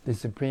the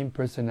Supreme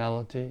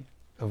Personality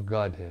of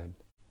Godhead,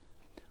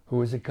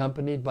 who is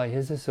accompanied by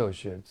his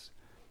associates.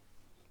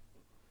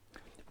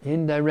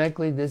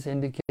 Indirectly, this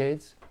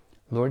indicates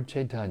Lord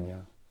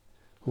Chaitanya,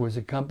 who is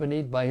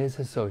accompanied by his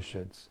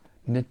associates,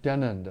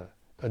 Nityananda,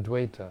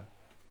 Advaita,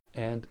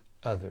 and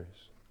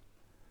others.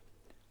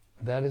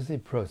 That is the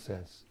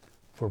process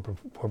for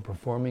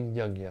performing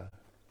yajna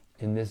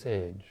in this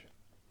age.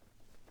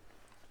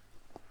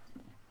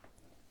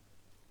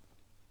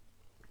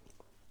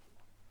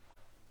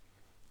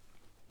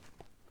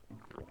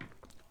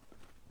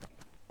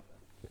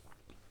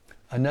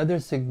 Another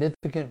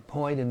significant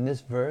point in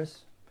this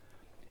verse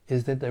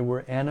is that there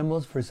were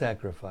animals for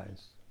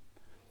sacrifice.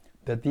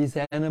 That these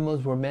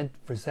animals were meant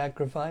for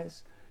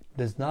sacrifice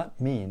does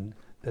not mean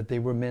that they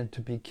were meant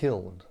to be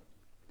killed.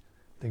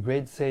 The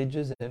great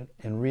sages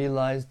and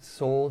realized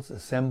souls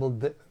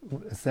assembled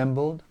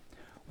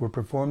were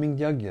performing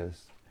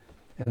yajnas,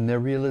 and their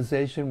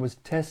realization was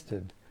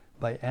tested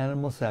by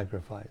animal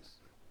sacrifice.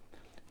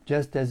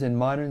 Just as in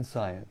modern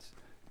science,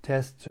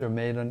 tests are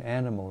made on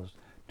animals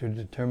to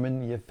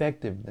determine the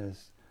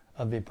effectiveness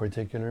of a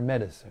particular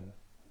medicine.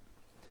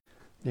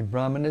 The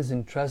brahmanas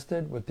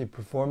entrusted with the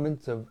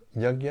performance of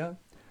yajna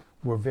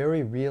were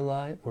very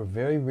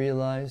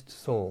realized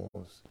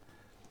souls,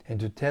 and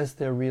to test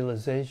their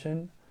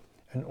realization,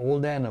 an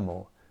old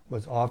animal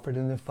was offered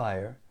in the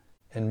fire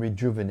and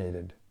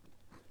rejuvenated.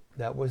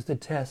 That was the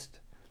test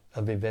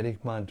of a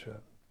Vedic mantra.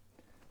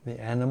 The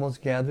animals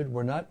gathered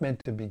were not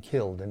meant to be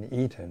killed and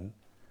eaten.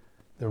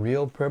 The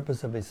real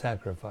purpose of a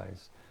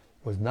sacrifice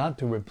was not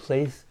to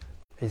replace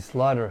a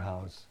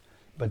slaughterhouse,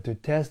 but to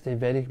test a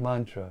Vedic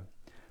mantra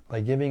by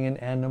giving an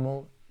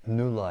animal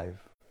new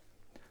life.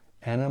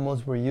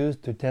 Animals were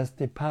used to test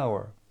the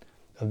power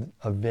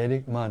of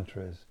Vedic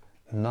mantras,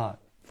 not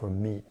for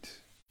meat.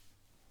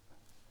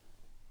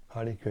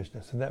 Hare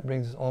Krishna. So that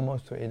brings us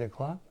almost to 8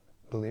 o'clock,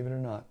 believe it or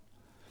not.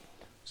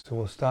 So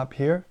we'll stop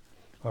here,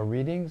 our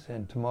readings,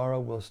 and tomorrow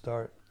we'll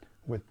start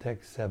with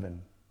text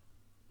 7.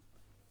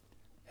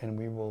 And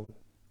we will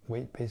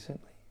wait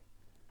patiently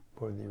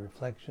for the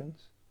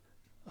reflections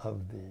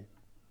of the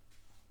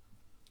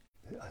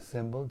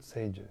assembled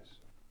sages,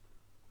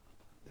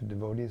 the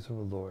devotees of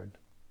the Lord.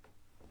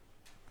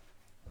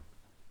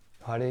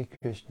 Hare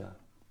Krishna.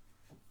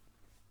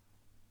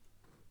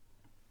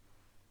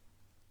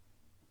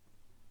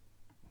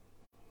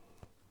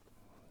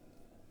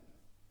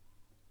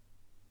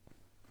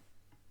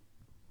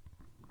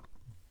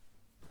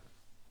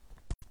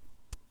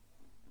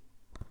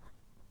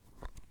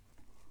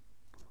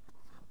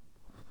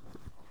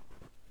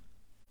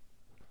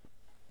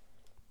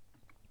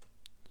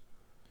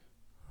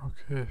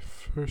 Okay,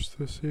 first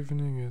this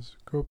evening is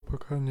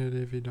Gopakanya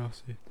Devi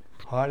Dasi.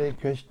 Hare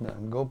Krishna,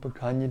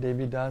 Gopakanya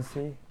Devi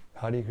Dasi,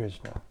 Hare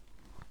Krishna.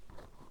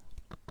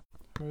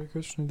 Hare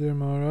Krishna, dear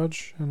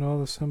Maharaj, and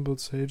all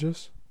assembled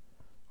sages.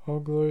 All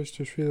glories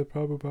to Srila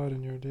Prabhupada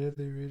in your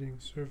daily reading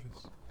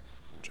service.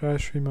 Jai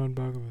Srimad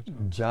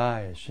Bhagavatam.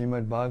 Jai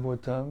Srimad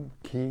Bhagavatam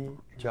Ki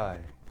Jai.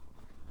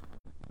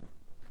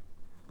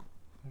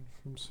 And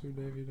from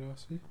Sudevi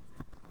Dasi.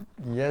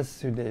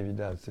 Yes, Sudevi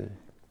Dasi.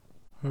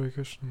 Hare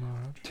Krishna,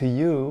 Maharaj. To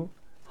you,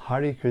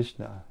 Hare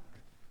Krishna.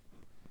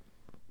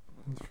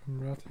 And from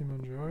Rati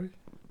Manjari.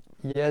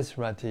 Yes,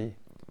 Rati.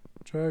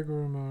 Jai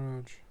Guru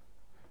Maharaj.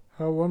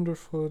 How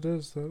wonderful it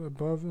is that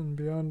above and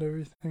beyond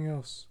everything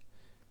else,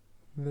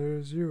 there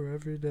is you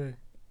every day,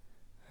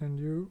 and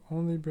you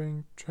only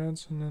bring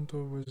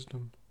transcendental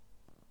wisdom.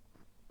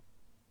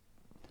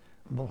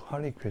 Well,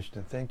 Hare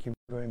Krishna, thank you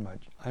very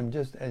much. I'm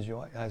just,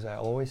 as I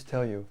always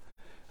tell you,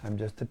 I'm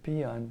just a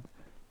peon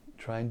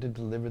trying to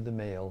deliver the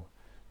mail,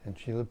 and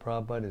Srila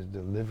Prabhupada is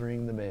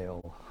delivering the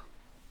mail.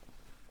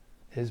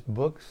 His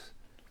books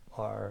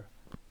are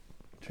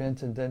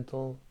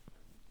transcendental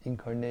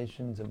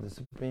incarnations of the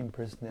Supreme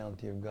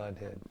Personality of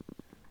Godhead.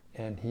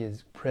 And he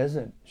is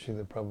present,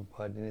 Srila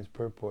Prabhupada, in his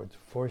purports,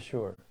 for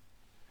sure.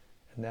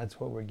 And that's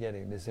what we're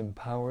getting, this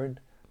empowered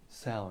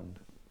sound.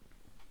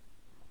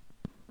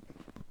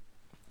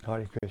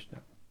 Hare Krishna.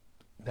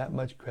 That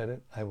much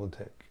credit I will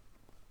take.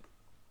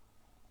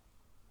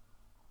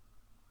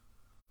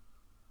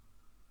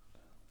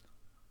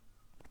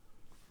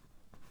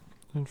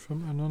 And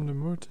from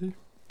Anandamurti.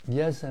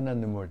 Yes,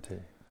 Anandamurti.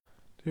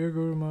 Dear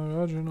Guru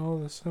Maharaj and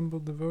all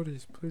assembled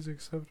devotees, please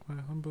accept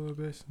my humble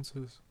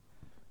obeisances.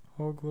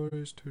 All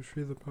glories to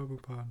Srila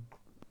Prabhupada.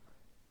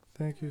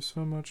 Thank you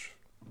so much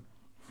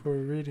for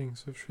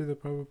readings of Srila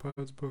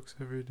Prabhupada's books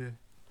every day.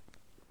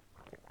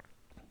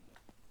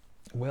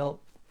 Well,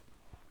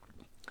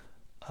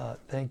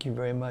 thank you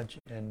very much,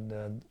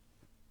 and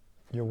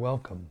you're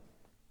welcome.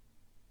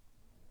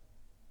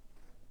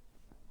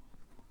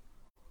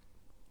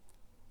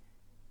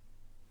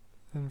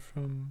 And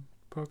from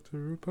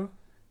Bhaktarupa.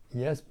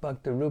 Yes,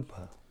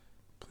 Bhaktarupa.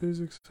 Please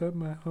accept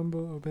my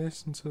humble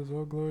obeisances.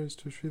 All glories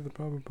to Srila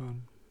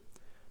Prabhupada.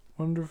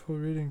 Wonderful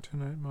reading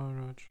tonight,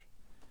 Maharaj.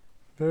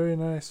 Very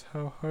nice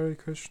how Hare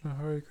Krishna,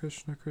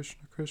 Krishna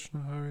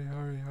Krishna, Hare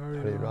Hare,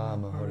 Hare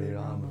Rama,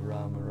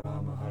 Rama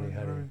Rama, Hare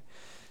Hare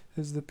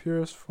is the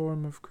purest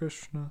form of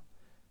Krishna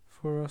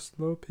for us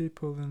low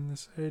people in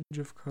this age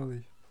of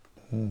Kali.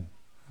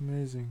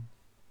 Amazing.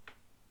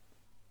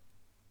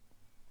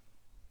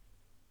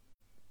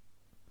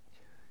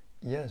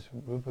 Yes,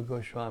 Rupa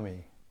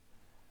Goswami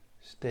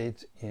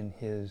states in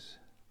his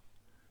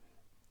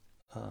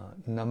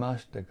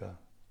Namastaka,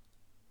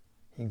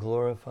 he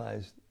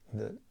glorifies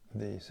the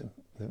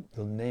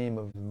name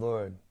of the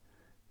Lord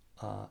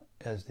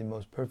as the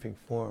most perfect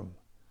form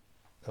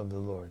of the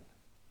Lord.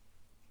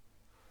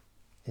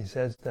 He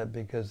says that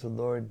because the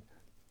Lord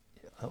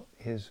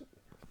is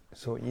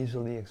so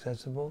easily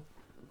accessible,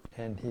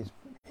 and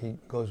he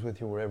goes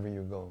with you wherever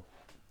you go.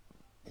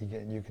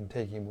 You can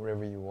take him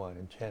wherever you want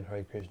and chant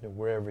Hare Krishna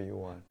wherever you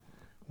want,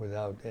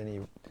 without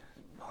any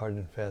hard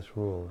and fast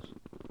rules.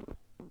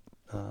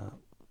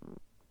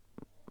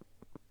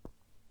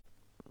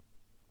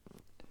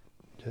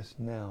 Just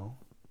now,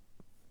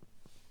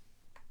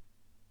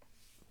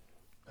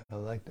 I'd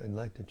like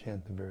to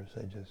chant the verse.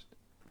 I just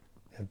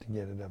have to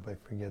get it up. I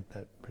forget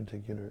that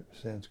particular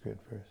Sanskrit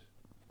verse.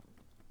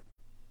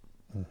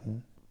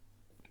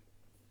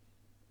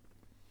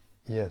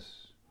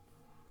 Yes,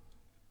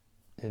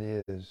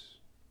 it is.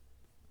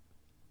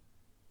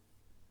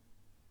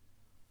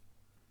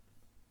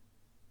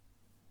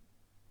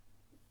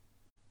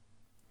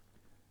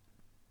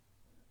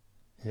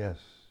 Yes.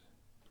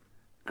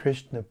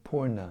 Krishna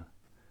Purna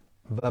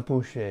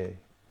Vapushe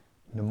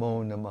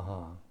Namo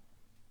Namaha.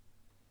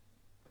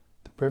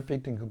 The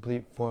perfect and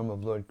complete form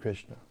of Lord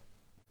Krishna.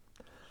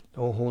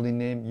 O holy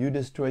name, you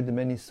destroyed the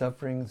many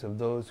sufferings of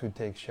those who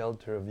take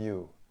shelter of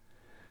you.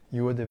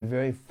 You are the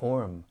very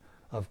form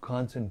of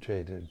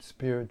concentrated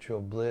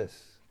spiritual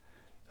bliss,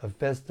 a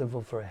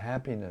festival for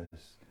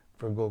happiness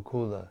for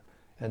Gokula,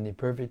 and the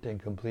perfect and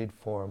complete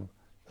form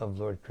of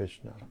Lord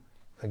Krishna.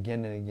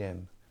 Again and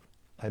again,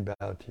 I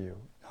bow to you.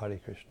 Hare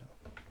Krishna.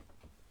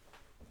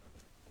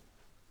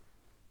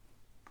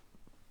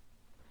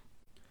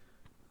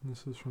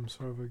 This is from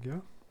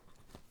Sarvagya.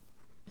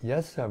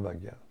 Yes,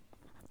 Sarvagya.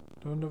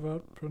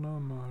 Dandavat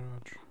Pranam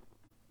Maharaj.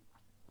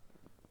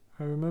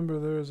 I remember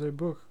there is a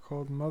book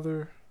called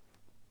Mothers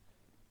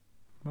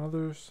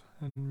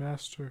and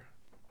Master,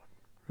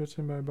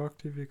 written by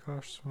Bhakti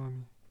Vikash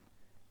Swami.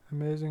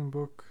 Amazing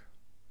book,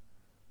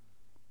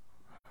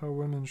 how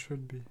women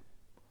should be.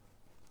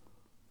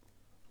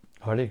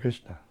 Hare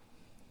Krishna.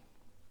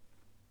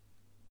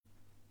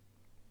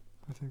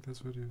 I think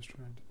that's what he was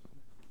trying to say.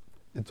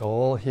 It's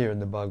all here in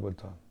the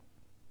Bhagavatam.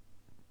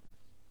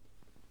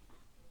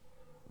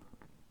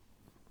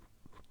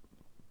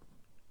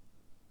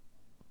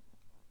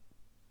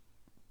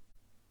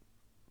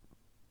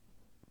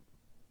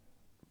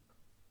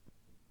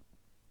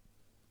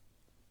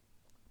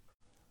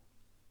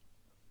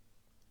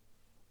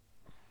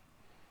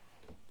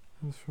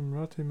 It's from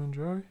Rati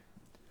Manjari.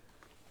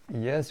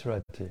 Yes,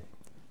 Rati.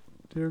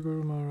 Dear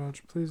Guru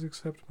Maharaj, please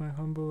accept my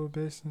humble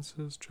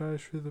obeisances. Jai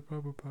Srila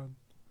Prabhupada.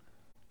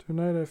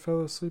 Tonight I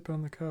fell asleep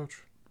on the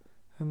couch,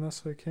 and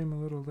thus I came a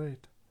little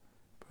late.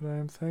 But I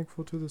am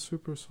thankful to the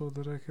Super Soul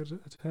that I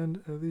could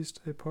attend at least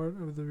a part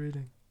of the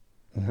reading.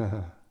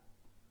 Tonight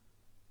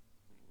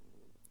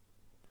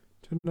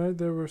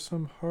there were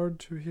some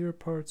hard-to-hear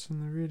parts in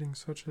the reading,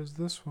 such as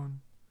this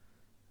one,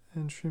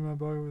 in Srimad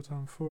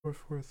Bhagavatam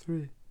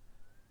 4.4.3.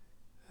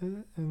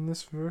 in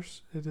this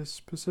verse, it is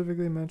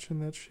specifically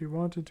mentioned that she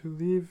wanted to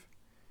leave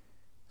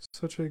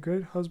such a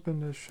great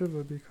husband as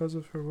Shiva because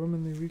of her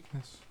womanly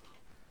weakness.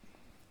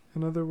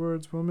 In other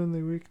words,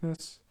 womanly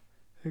weakness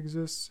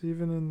exists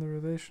even in the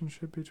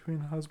relationship between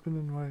husband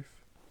and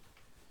wife.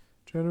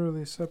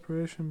 Generally,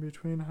 separation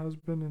between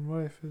husband and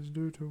wife is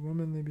due to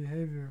womanly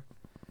behavior.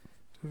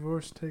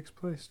 Divorce takes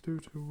place due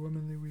to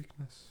womanly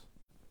weakness.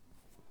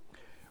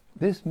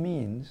 This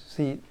means,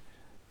 see,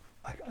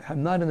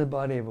 I'm not in the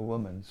body of a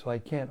woman, so I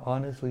can't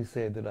honestly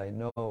say that I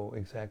know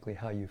exactly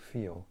how you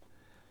feel.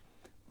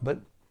 But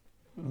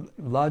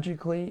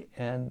logically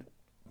and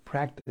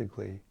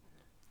practically,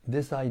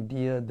 this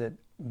idea that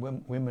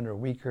women are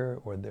weaker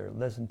or they're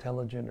less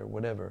intelligent or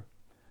whatever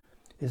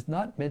is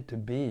not meant to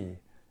be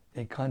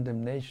a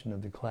condemnation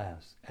of the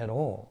class at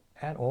all,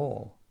 at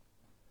all.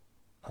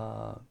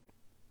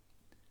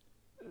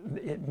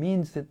 It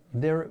means that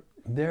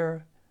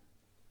they're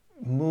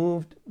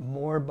moved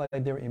more by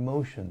their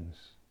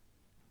emotions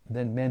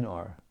than men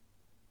are.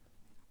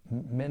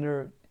 Men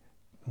are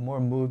more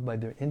moved by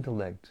their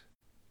intellect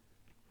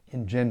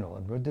in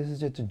general. This is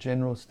just a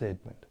general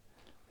statement.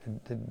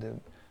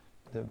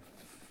 The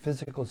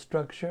physical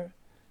structure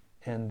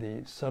and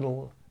the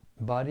subtle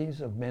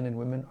bodies of men and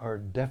women are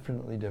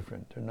definitely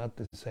different. They're not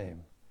the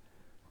same.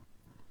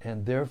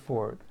 And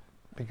therefore,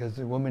 because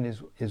the woman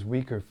is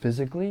weaker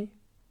physically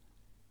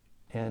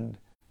and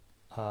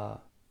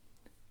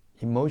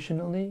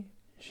emotionally,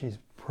 she's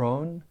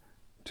prone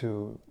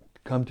to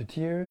come to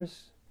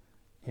tears,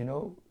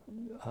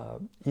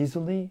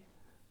 easily.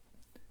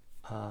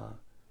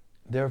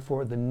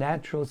 Therefore, the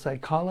natural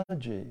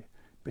psychology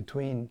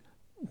between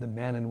the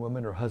man and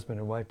woman, or husband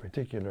and wife in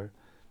particular,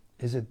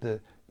 is that the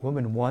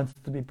woman wants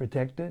to be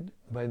protected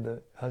by the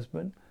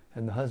husband,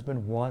 and the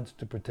husband wants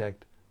to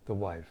protect the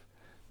wife.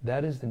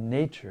 That is the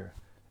nature.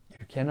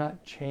 You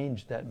cannot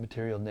change that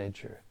material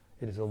nature.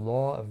 It is a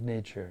law of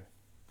nature.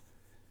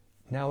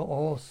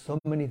 Now so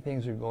many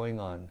things are going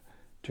on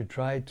to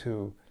try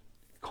to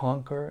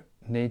conquer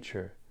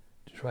nature,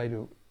 to try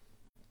to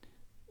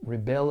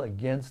rebel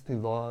against the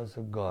laws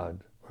of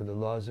God or the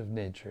laws of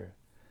nature.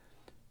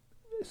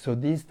 So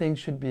these things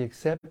should be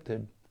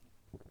accepted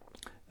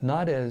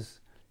not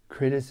as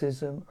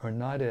criticism or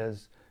not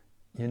as,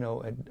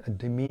 a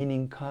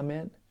demeaning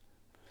comment,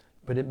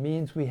 but it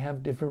means we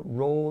have different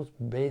roles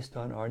based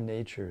on our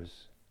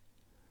natures.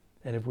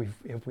 And if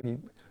we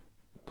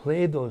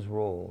play those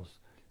roles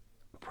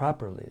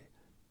properly,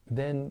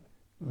 then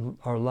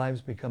our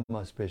lives become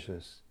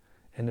auspicious.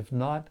 And if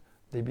not,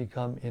 they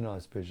become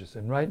inauspicious.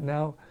 And right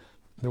now,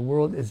 the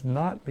world is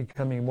not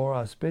becoming more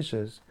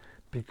auspicious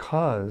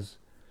because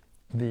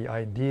the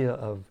idea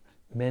of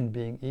men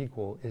being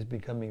equal is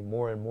becoming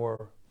more and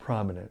more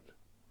prominent.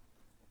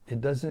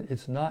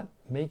 It's not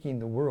making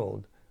the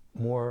world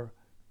more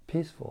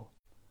peaceful.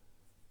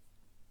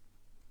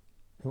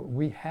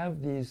 We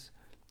have these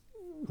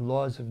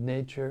laws of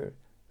nature,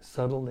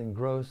 subtle and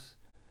gross,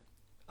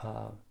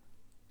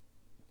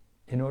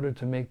 in order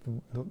to make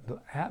the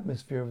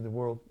atmosphere of the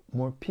world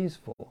more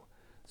peaceful,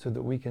 so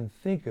that we can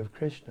think of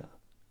Krishna.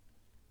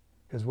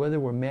 Because whether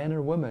we're man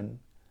or woman,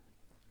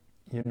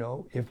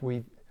 if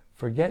we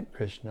forget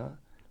Krishna,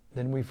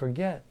 then we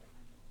forget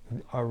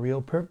our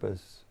real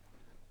purpose,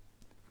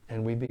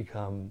 and we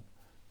become,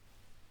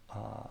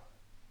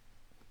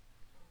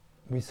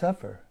 we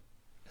suffer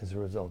as a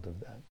result of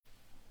that.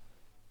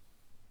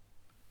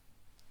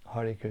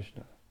 Hare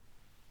Krishna.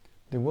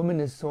 The woman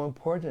is so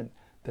important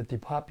that the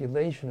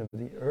population of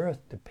the earth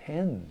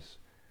depends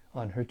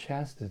on her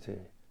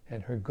chastity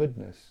and her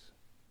goodness.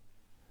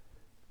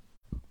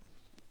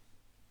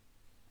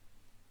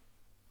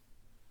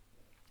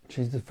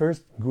 She's the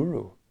first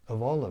guru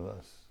of all of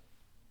us.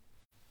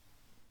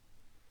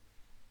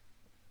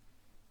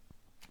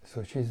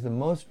 So she's the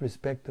most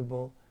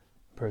respectable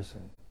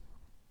person.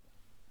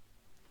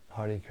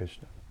 Hare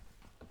Krishna.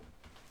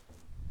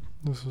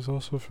 This is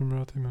also from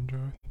Rati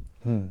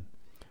Manjari.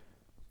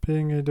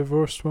 Being a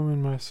divorced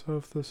woman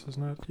myself, this is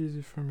not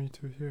easy for me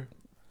to hear.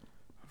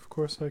 Of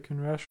course, I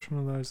can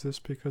rationalize this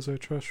because I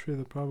trust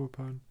Srila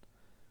Prabhupada,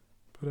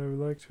 but I would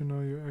like to know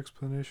your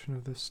explanation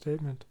of this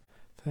statement.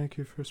 Thank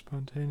you for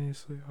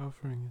spontaneously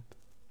offering it.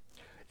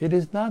 It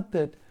is not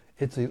that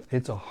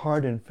it's a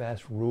hard and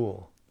fast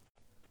rule.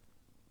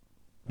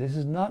 It's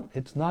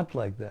not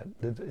like that.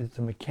 It's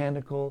a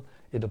mechanical,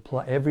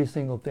 every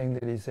single thing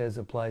that he says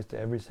applies to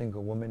every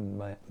single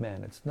woman and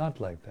man. It's not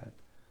like that.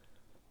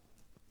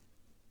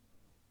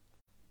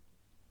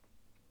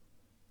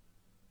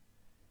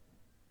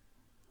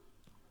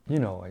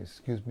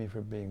 Excuse me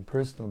for being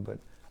personal, but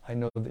I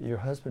know that your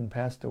husband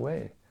passed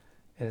away,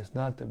 and it's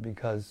not that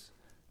because,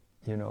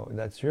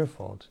 that's your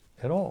fault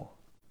at all,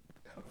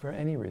 for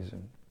any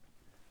reason.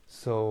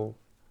 So,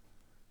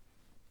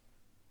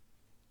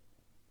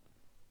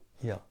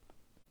 yeah.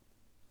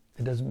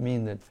 It doesn't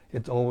mean that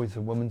it's always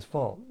a woman's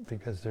fault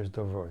because there's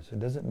divorce. It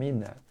doesn't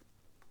mean that.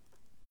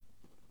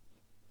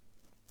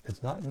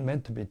 It's not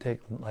meant to be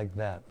taken like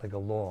that, like a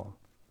law.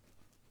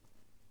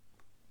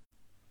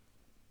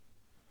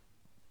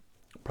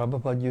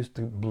 Prabhupada used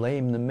to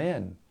blame the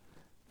men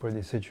for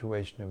the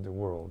situation of the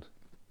world,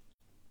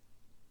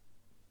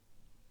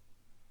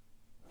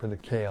 for the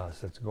chaos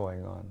that's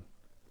going on.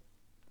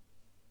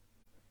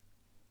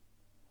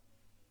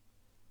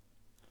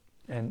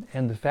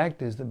 And the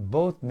fact is that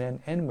both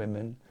men and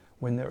women,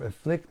 when they're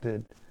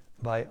afflicted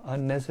by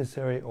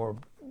unnecessary or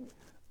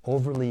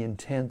overly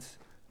intense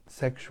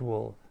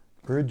sexual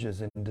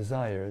urges and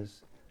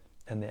desires,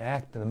 and they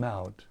act them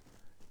out,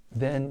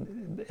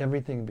 then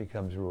everything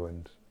becomes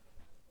ruined.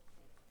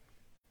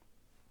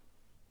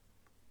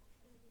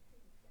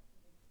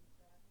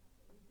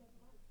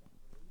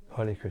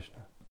 Hare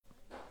Krishna.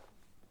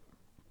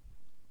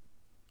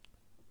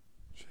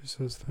 She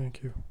says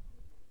thank you.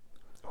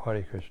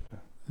 Hare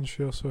Krishna. And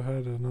she also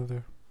had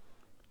another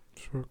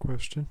short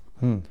question.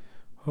 Hmm.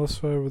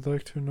 Also, I would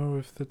like to know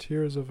if the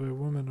tears of a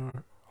woman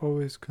are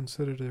always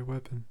considered a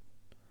weapon.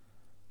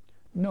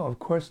 No, of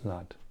course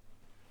not.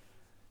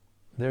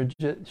 They're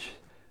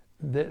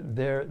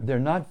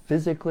not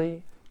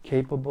physically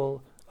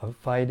capable of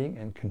fighting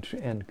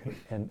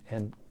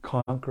and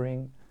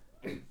conquering,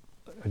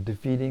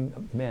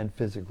 defeating men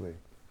physically.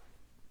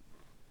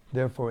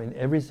 Therefore, in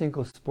every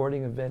single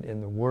sporting event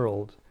in the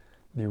world,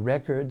 the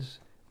records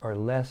are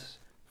less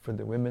for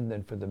the women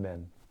than for the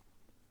men,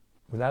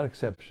 without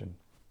exception.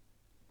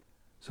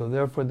 So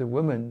therefore, the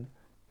woman,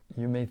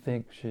 you may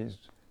think she's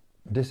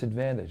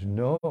disadvantaged.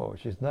 No,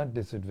 she's not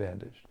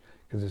disadvantaged,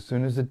 because as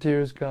soon as the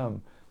tears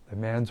come, the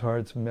man's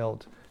hearts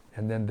melt,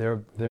 and then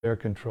they're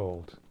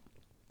controlled.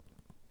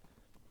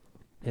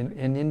 In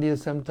India,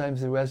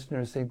 sometimes the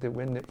Westerners think that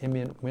when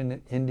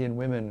Indian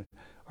women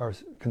are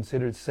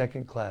considered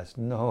second class.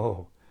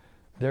 No,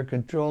 they're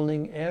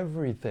controlling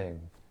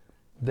everything.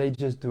 They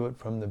just do it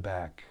from the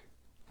back.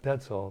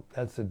 That's all.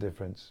 That's the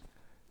difference.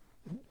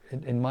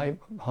 In my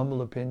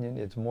humble opinion,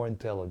 it's more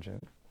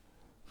intelligent.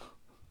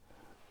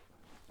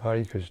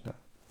 Hare Krishna.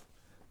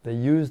 They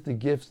use the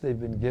gifts they've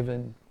been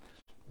given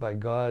by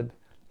God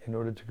in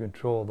order to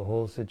control the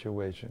whole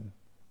situation.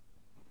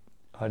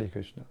 Hare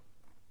Krishna.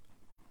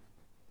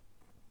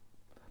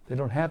 They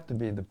don't have to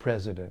be the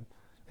president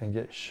and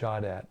get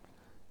shot at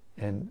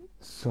and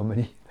so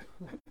many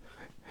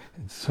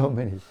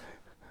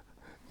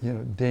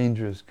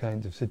dangerous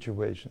kinds of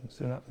situations.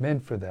 They're not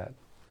meant for that.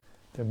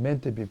 They're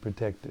meant to be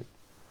protected.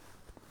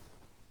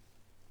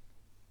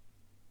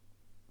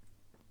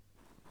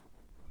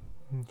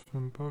 And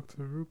from Bhakti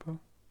Rupa.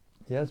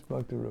 Yes,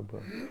 Bhakti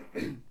Rupa.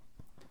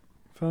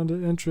 Found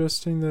it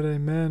interesting that a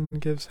man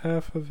gives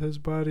half of his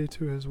body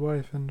to his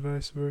wife and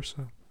vice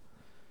versa.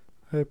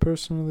 I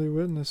personally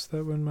witnessed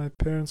that when my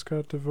parents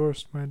got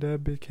divorced, my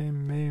dad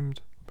became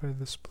maimed by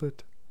the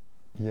split.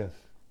 Yes.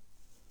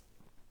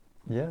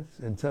 Yes,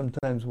 and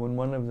sometimes when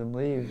one of them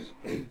leaves,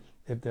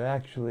 if they're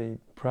actually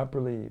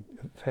properly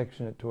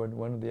affectionate toward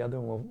one, the other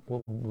will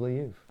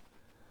leave.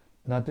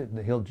 Not that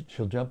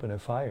she'll jump in a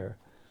fire,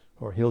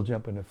 or he'll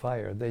jump in a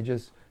fire. They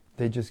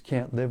just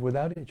can't live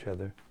without each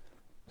other.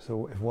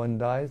 So if one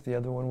dies, the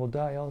other one will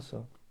die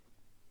also.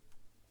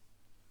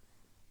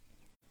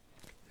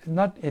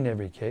 Not in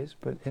every case,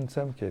 but in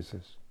some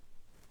cases.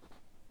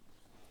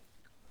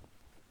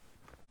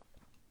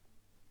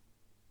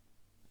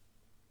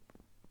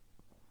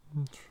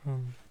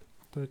 From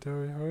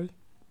Daitari Hari.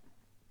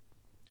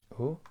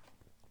 Who?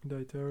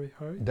 Daitari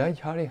Hari.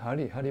 Daitari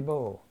Hari,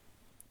 Haribo.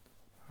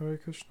 Hare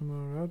Krishna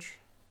Maharaj.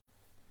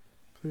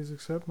 Please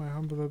accept my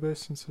humble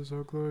obeisances,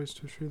 all glories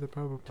to Srila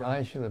Prabhupada.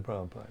 Jai Srila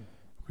Prabhupada.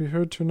 We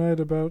heard tonight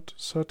about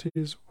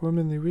Sati's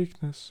womanly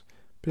weakness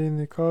being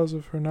the cause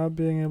of her not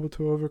being able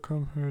to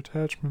overcome her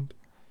attachment,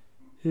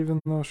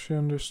 even though she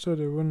understood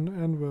it wouldn't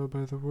end well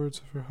by the words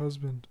of her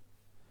husband.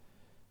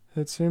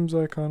 It seems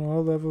like on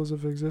all levels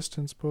of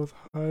existence, both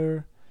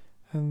higher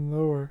and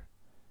lower,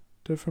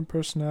 different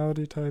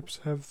personality types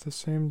have the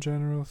same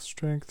general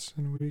strengths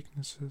and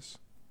weaknesses.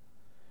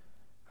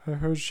 I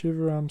heard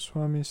Shivaram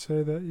Swami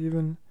say that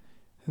even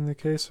in the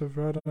case of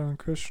Radha and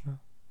Krishna,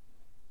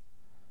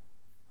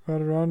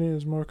 Radharani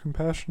is more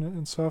compassionate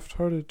and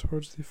soft-hearted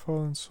towards the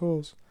fallen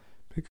souls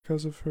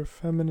because of her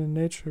feminine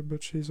nature,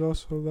 but she's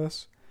also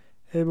less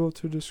able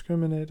to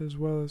discriminate as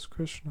well as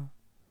Krishna.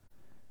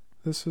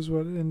 This is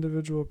what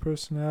individual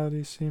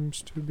personality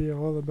seems to be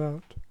all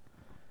about.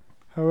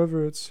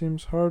 However, it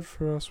seems hard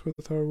for us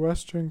with our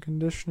Western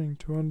conditioning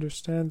to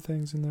understand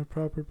things in their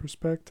proper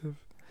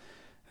perspective,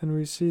 and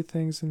we see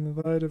things in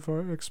the light of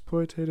our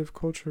exploitative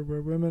culture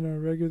where women are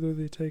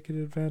regularly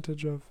taken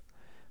advantage of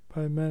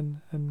by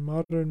men, and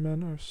modern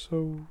men are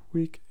so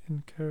weak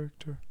in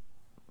character.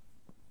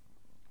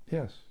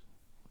 Yes,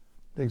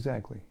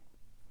 exactly.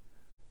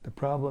 The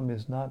problem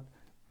is not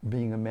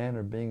being a man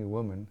or being a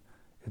woman.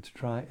 The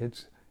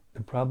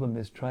problem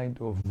is trying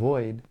to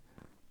avoid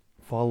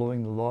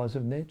following the laws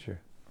of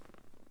nature.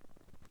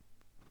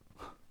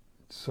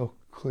 It's so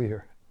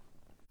clear.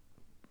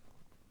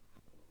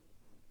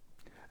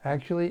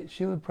 Actually,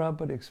 Srila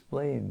Prabhupada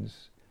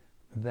explains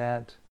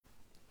that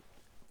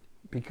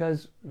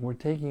because we're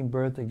taking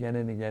birth again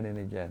and again and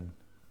again,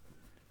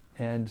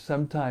 and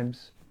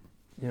sometimes,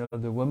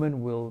 the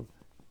woman will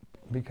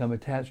become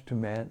attached to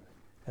man,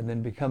 and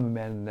then become a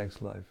man in the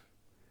next life.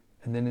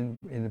 And then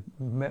in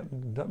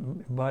the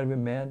body of a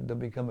man, they'll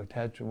become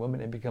attached to a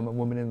woman and become a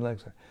woman in the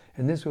next life.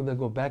 And this way they'll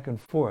go back and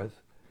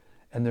forth,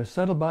 and their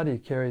subtle body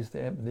carries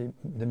the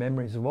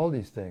memories of all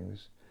these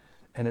things.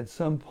 And at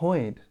some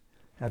point,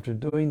 after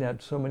doing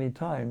that so many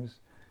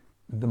times,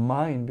 the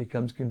mind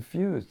becomes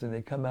confused, and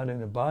they come out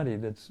in a body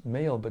that's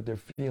male, but they're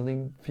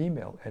feeling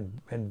female,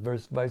 and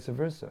vice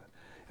versa.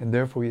 And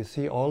therefore you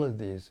see all of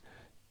these,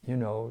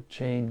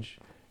 change,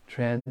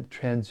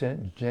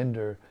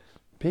 transgender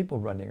people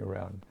running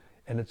around.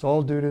 And it's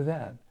all due to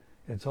that.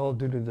 It's all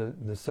due to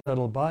the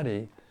subtle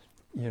body,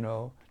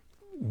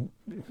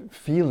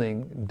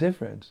 feeling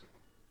different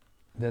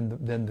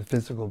than the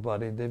physical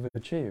body they've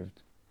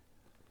achieved.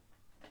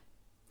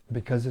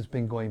 Because it's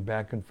been going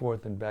back and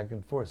forth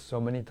so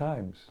many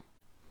times.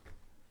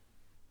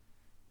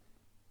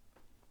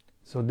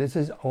 So this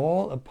is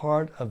all a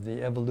part of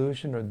the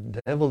evolution or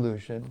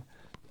devolution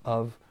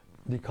of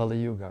the Kali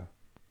Yuga.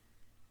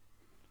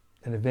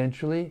 And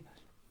eventually,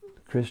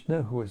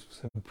 Krishna, who is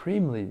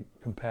supremely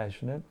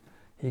compassionate,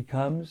 he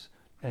comes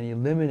and he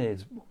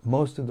eliminates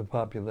most of the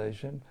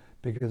population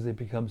because they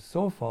become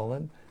so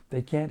fallen,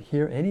 they can't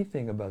hear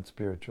anything about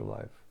spiritual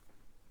life.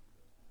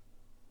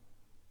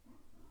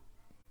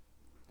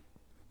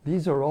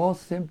 These are all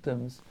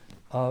symptoms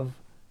of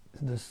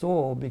the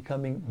soul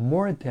becoming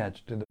more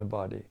attached to the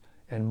body,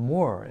 and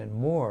more and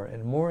more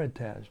and more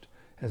attached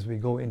as we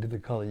go into the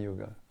Kali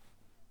Yuga.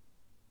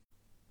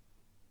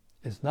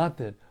 It's not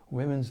that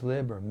women's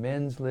lib or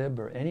men's lib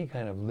or any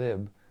kind of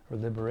lib or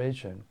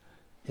liberation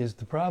is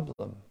the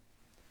problem.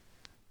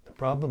 The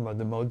problem are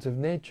the modes of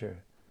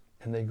nature,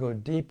 and they go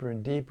deeper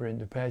and deeper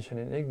into passion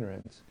and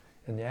ignorance,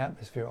 and the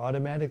atmosphere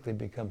automatically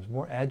becomes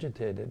more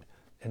agitated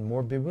and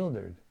more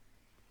bewildered.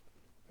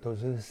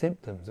 Those are the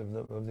symptoms of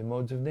the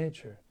modes of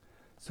nature.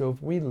 So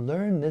if we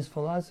learn this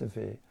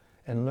philosophy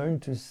and learn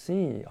to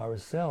see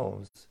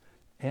ourselves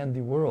and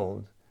the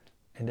world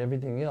and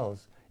everything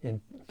else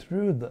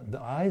through the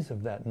eyes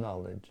of that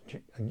knowledge,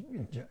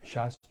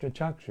 Shastra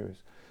Chakshus,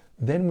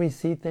 then we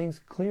see things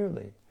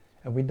clearly,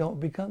 and we don't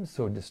become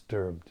so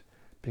disturbed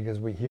because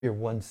we hear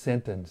one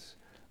sentence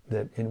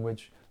in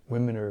which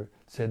women are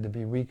said to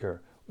be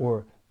weaker,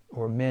 or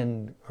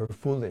men are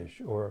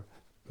foolish, or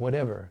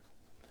whatever,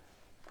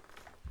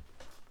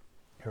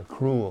 or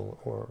cruel,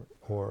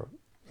 or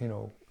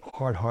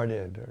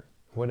hard-hearted, or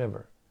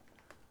whatever.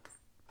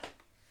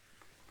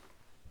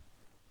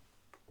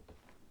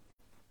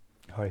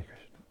 Hare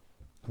Krishna.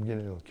 I'm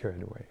getting a little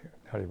carried away here.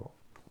 Hare Bol.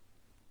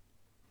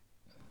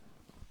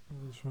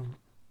 This is from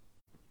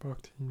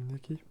Bhakti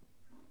Nikki.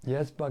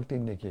 Yes, Bhakti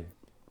Nikki.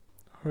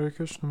 Hare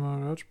Krishna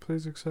Maharaj,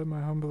 please accept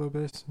my humble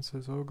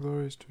obeisances. All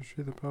glories to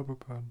Srila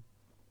Prabhupada.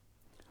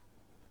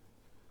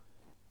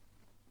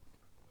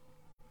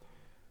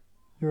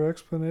 Your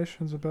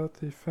explanations about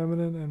the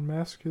feminine and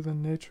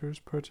masculine natures,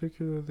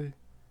 particularly,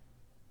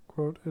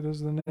 quote, it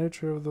is the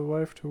nature of the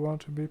wife to want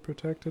to be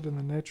protected and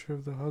the nature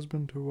of the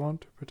husband to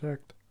want to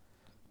protect,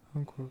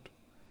 unquote,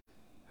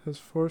 has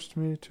forced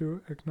me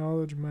to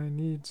acknowledge my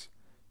needs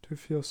to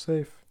feel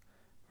safe,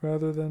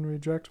 rather than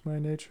reject my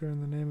nature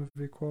in the name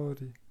of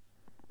equality.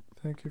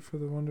 Thank you for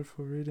the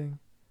wonderful reading,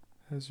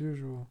 as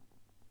usual.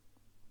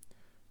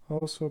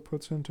 Also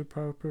puts into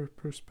proper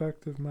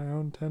perspective my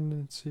own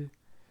tendency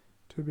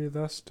to be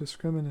less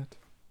discriminate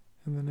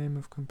in the name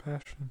of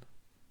compassion.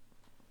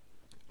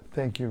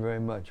 Thank you very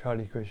much,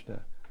 Hare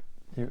Krishna.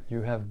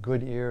 You have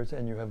good ears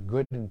and you have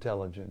good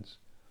intelligence.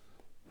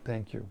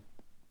 Thank you.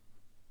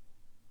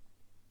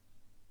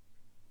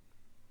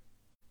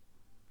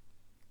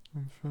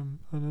 And from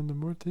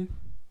Anandamurti.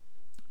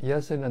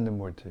 Yes,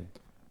 Anandamurti.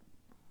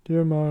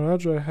 Dear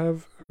Maharaj, I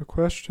have a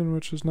question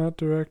which is not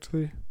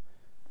directly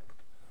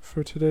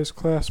for today's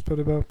class, but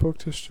about book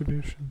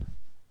distribution.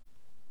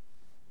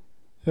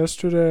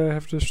 Yesterday I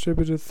have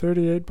distributed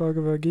 38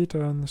 Bhagavad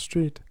Gita on the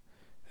street,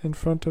 in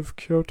front of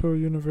Kyoto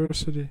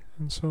University,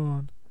 and so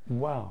on.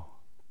 Wow.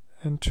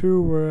 And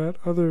 2 were at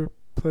other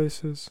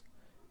places,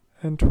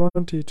 and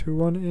 20 to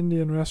one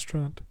Indian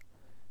restaurant,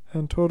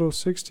 and total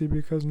 60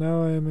 because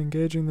now I am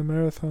engaging the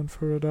marathon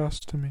for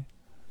Radhastami.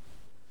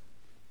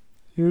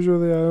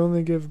 Usually I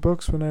only give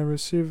books when I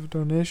receive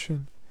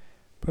donation,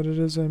 but it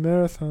is a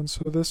marathon,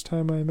 so this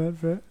time I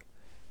met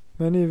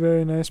many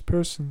very nice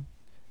persons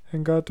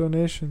and got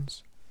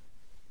donations.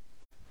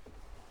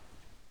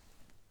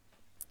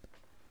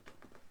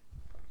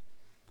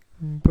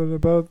 But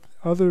about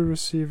other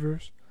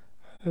receivers,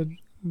 they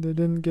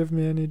didn't give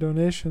me any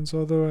donations,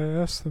 although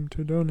I asked them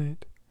to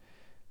donate.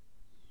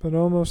 But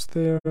almost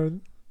they are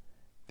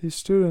these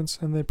students,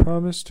 and they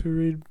promised to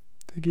read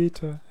the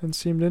Gita and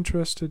seemed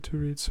interested to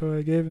read, so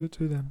I gave it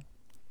to them.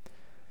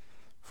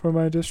 For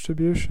my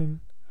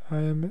distribution, I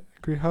am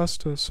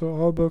Grihasta, so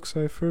all books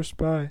I first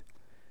buy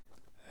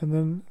and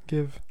then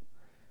give.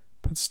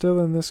 But still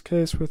in this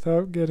case,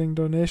 without getting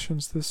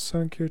donations, this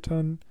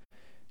Sankirtan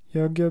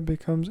Yagya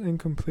becomes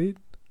incomplete.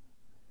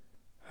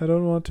 I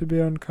don't want to be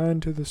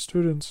unkind to the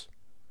students,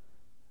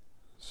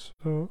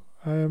 so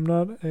I am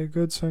not a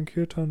good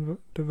Sankirtan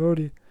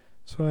devotee,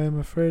 so I am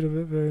afraid of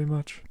it very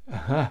much.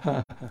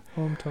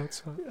 Om Tat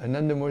Sat.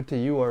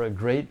 Anandamurti, you are a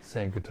great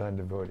Sankirtan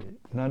devotee.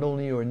 Not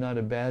only you are not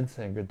a bad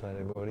Sankirtan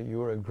devotee,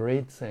 you are a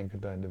great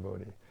Sankirtan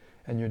devotee.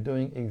 And you're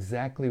doing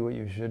exactly what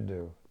you should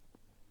do.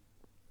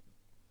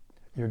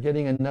 You're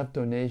getting enough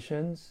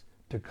donations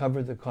to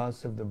cover the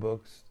cost of the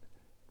books,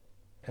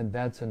 and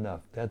that's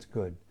enough. That's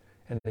good.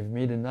 And if you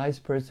meet a nice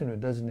person who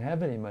doesn't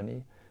have any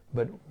money,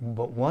 but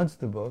wants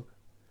the book,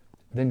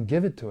 then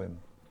give it to him.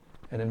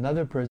 And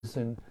another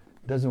person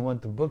doesn't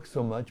want the book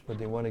so much, but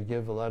they want to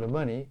give a lot of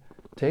money,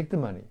 take the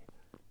money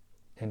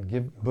and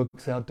give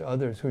books out to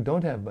others who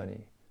don't have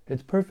money.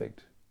 It's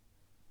perfect.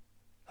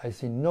 I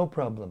see no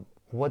problem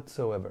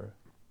whatsoever.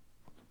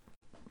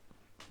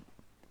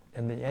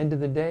 And the end of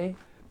the day,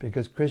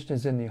 because Krishna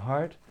is in the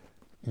heart,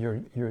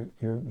 you're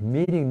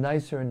meeting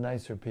nicer and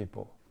nicer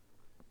people.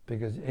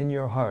 Because in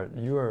your heart,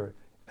 you are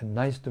a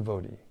nice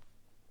devotee.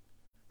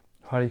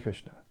 Hare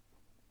Krishna.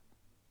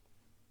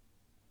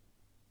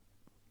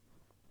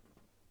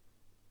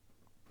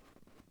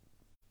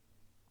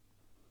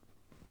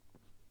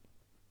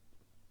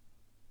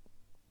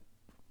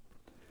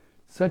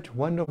 Such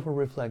wonderful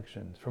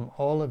reflections from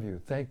all of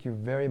you. Thank you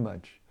very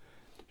much.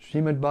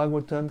 Srimad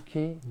Bhagavatam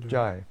ki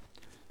jai.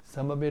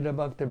 Samaveta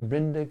Bhakta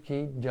Brinda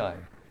ki jai.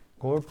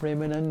 Gaur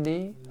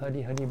Premanandi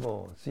Hari Hari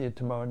Bol. See you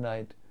tomorrow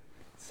night.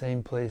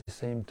 Same place,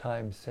 same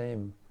time,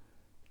 same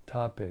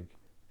topic.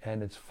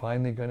 And it's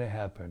finally going to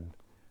happen.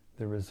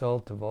 The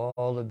result of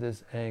all of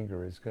this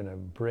anger is going to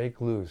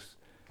break loose.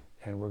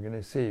 And we're going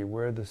to see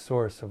where the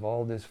source of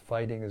all this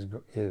fighting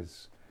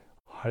is.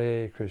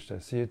 Hare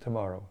Krishna. See you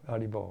tomorrow.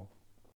 Hari Bol.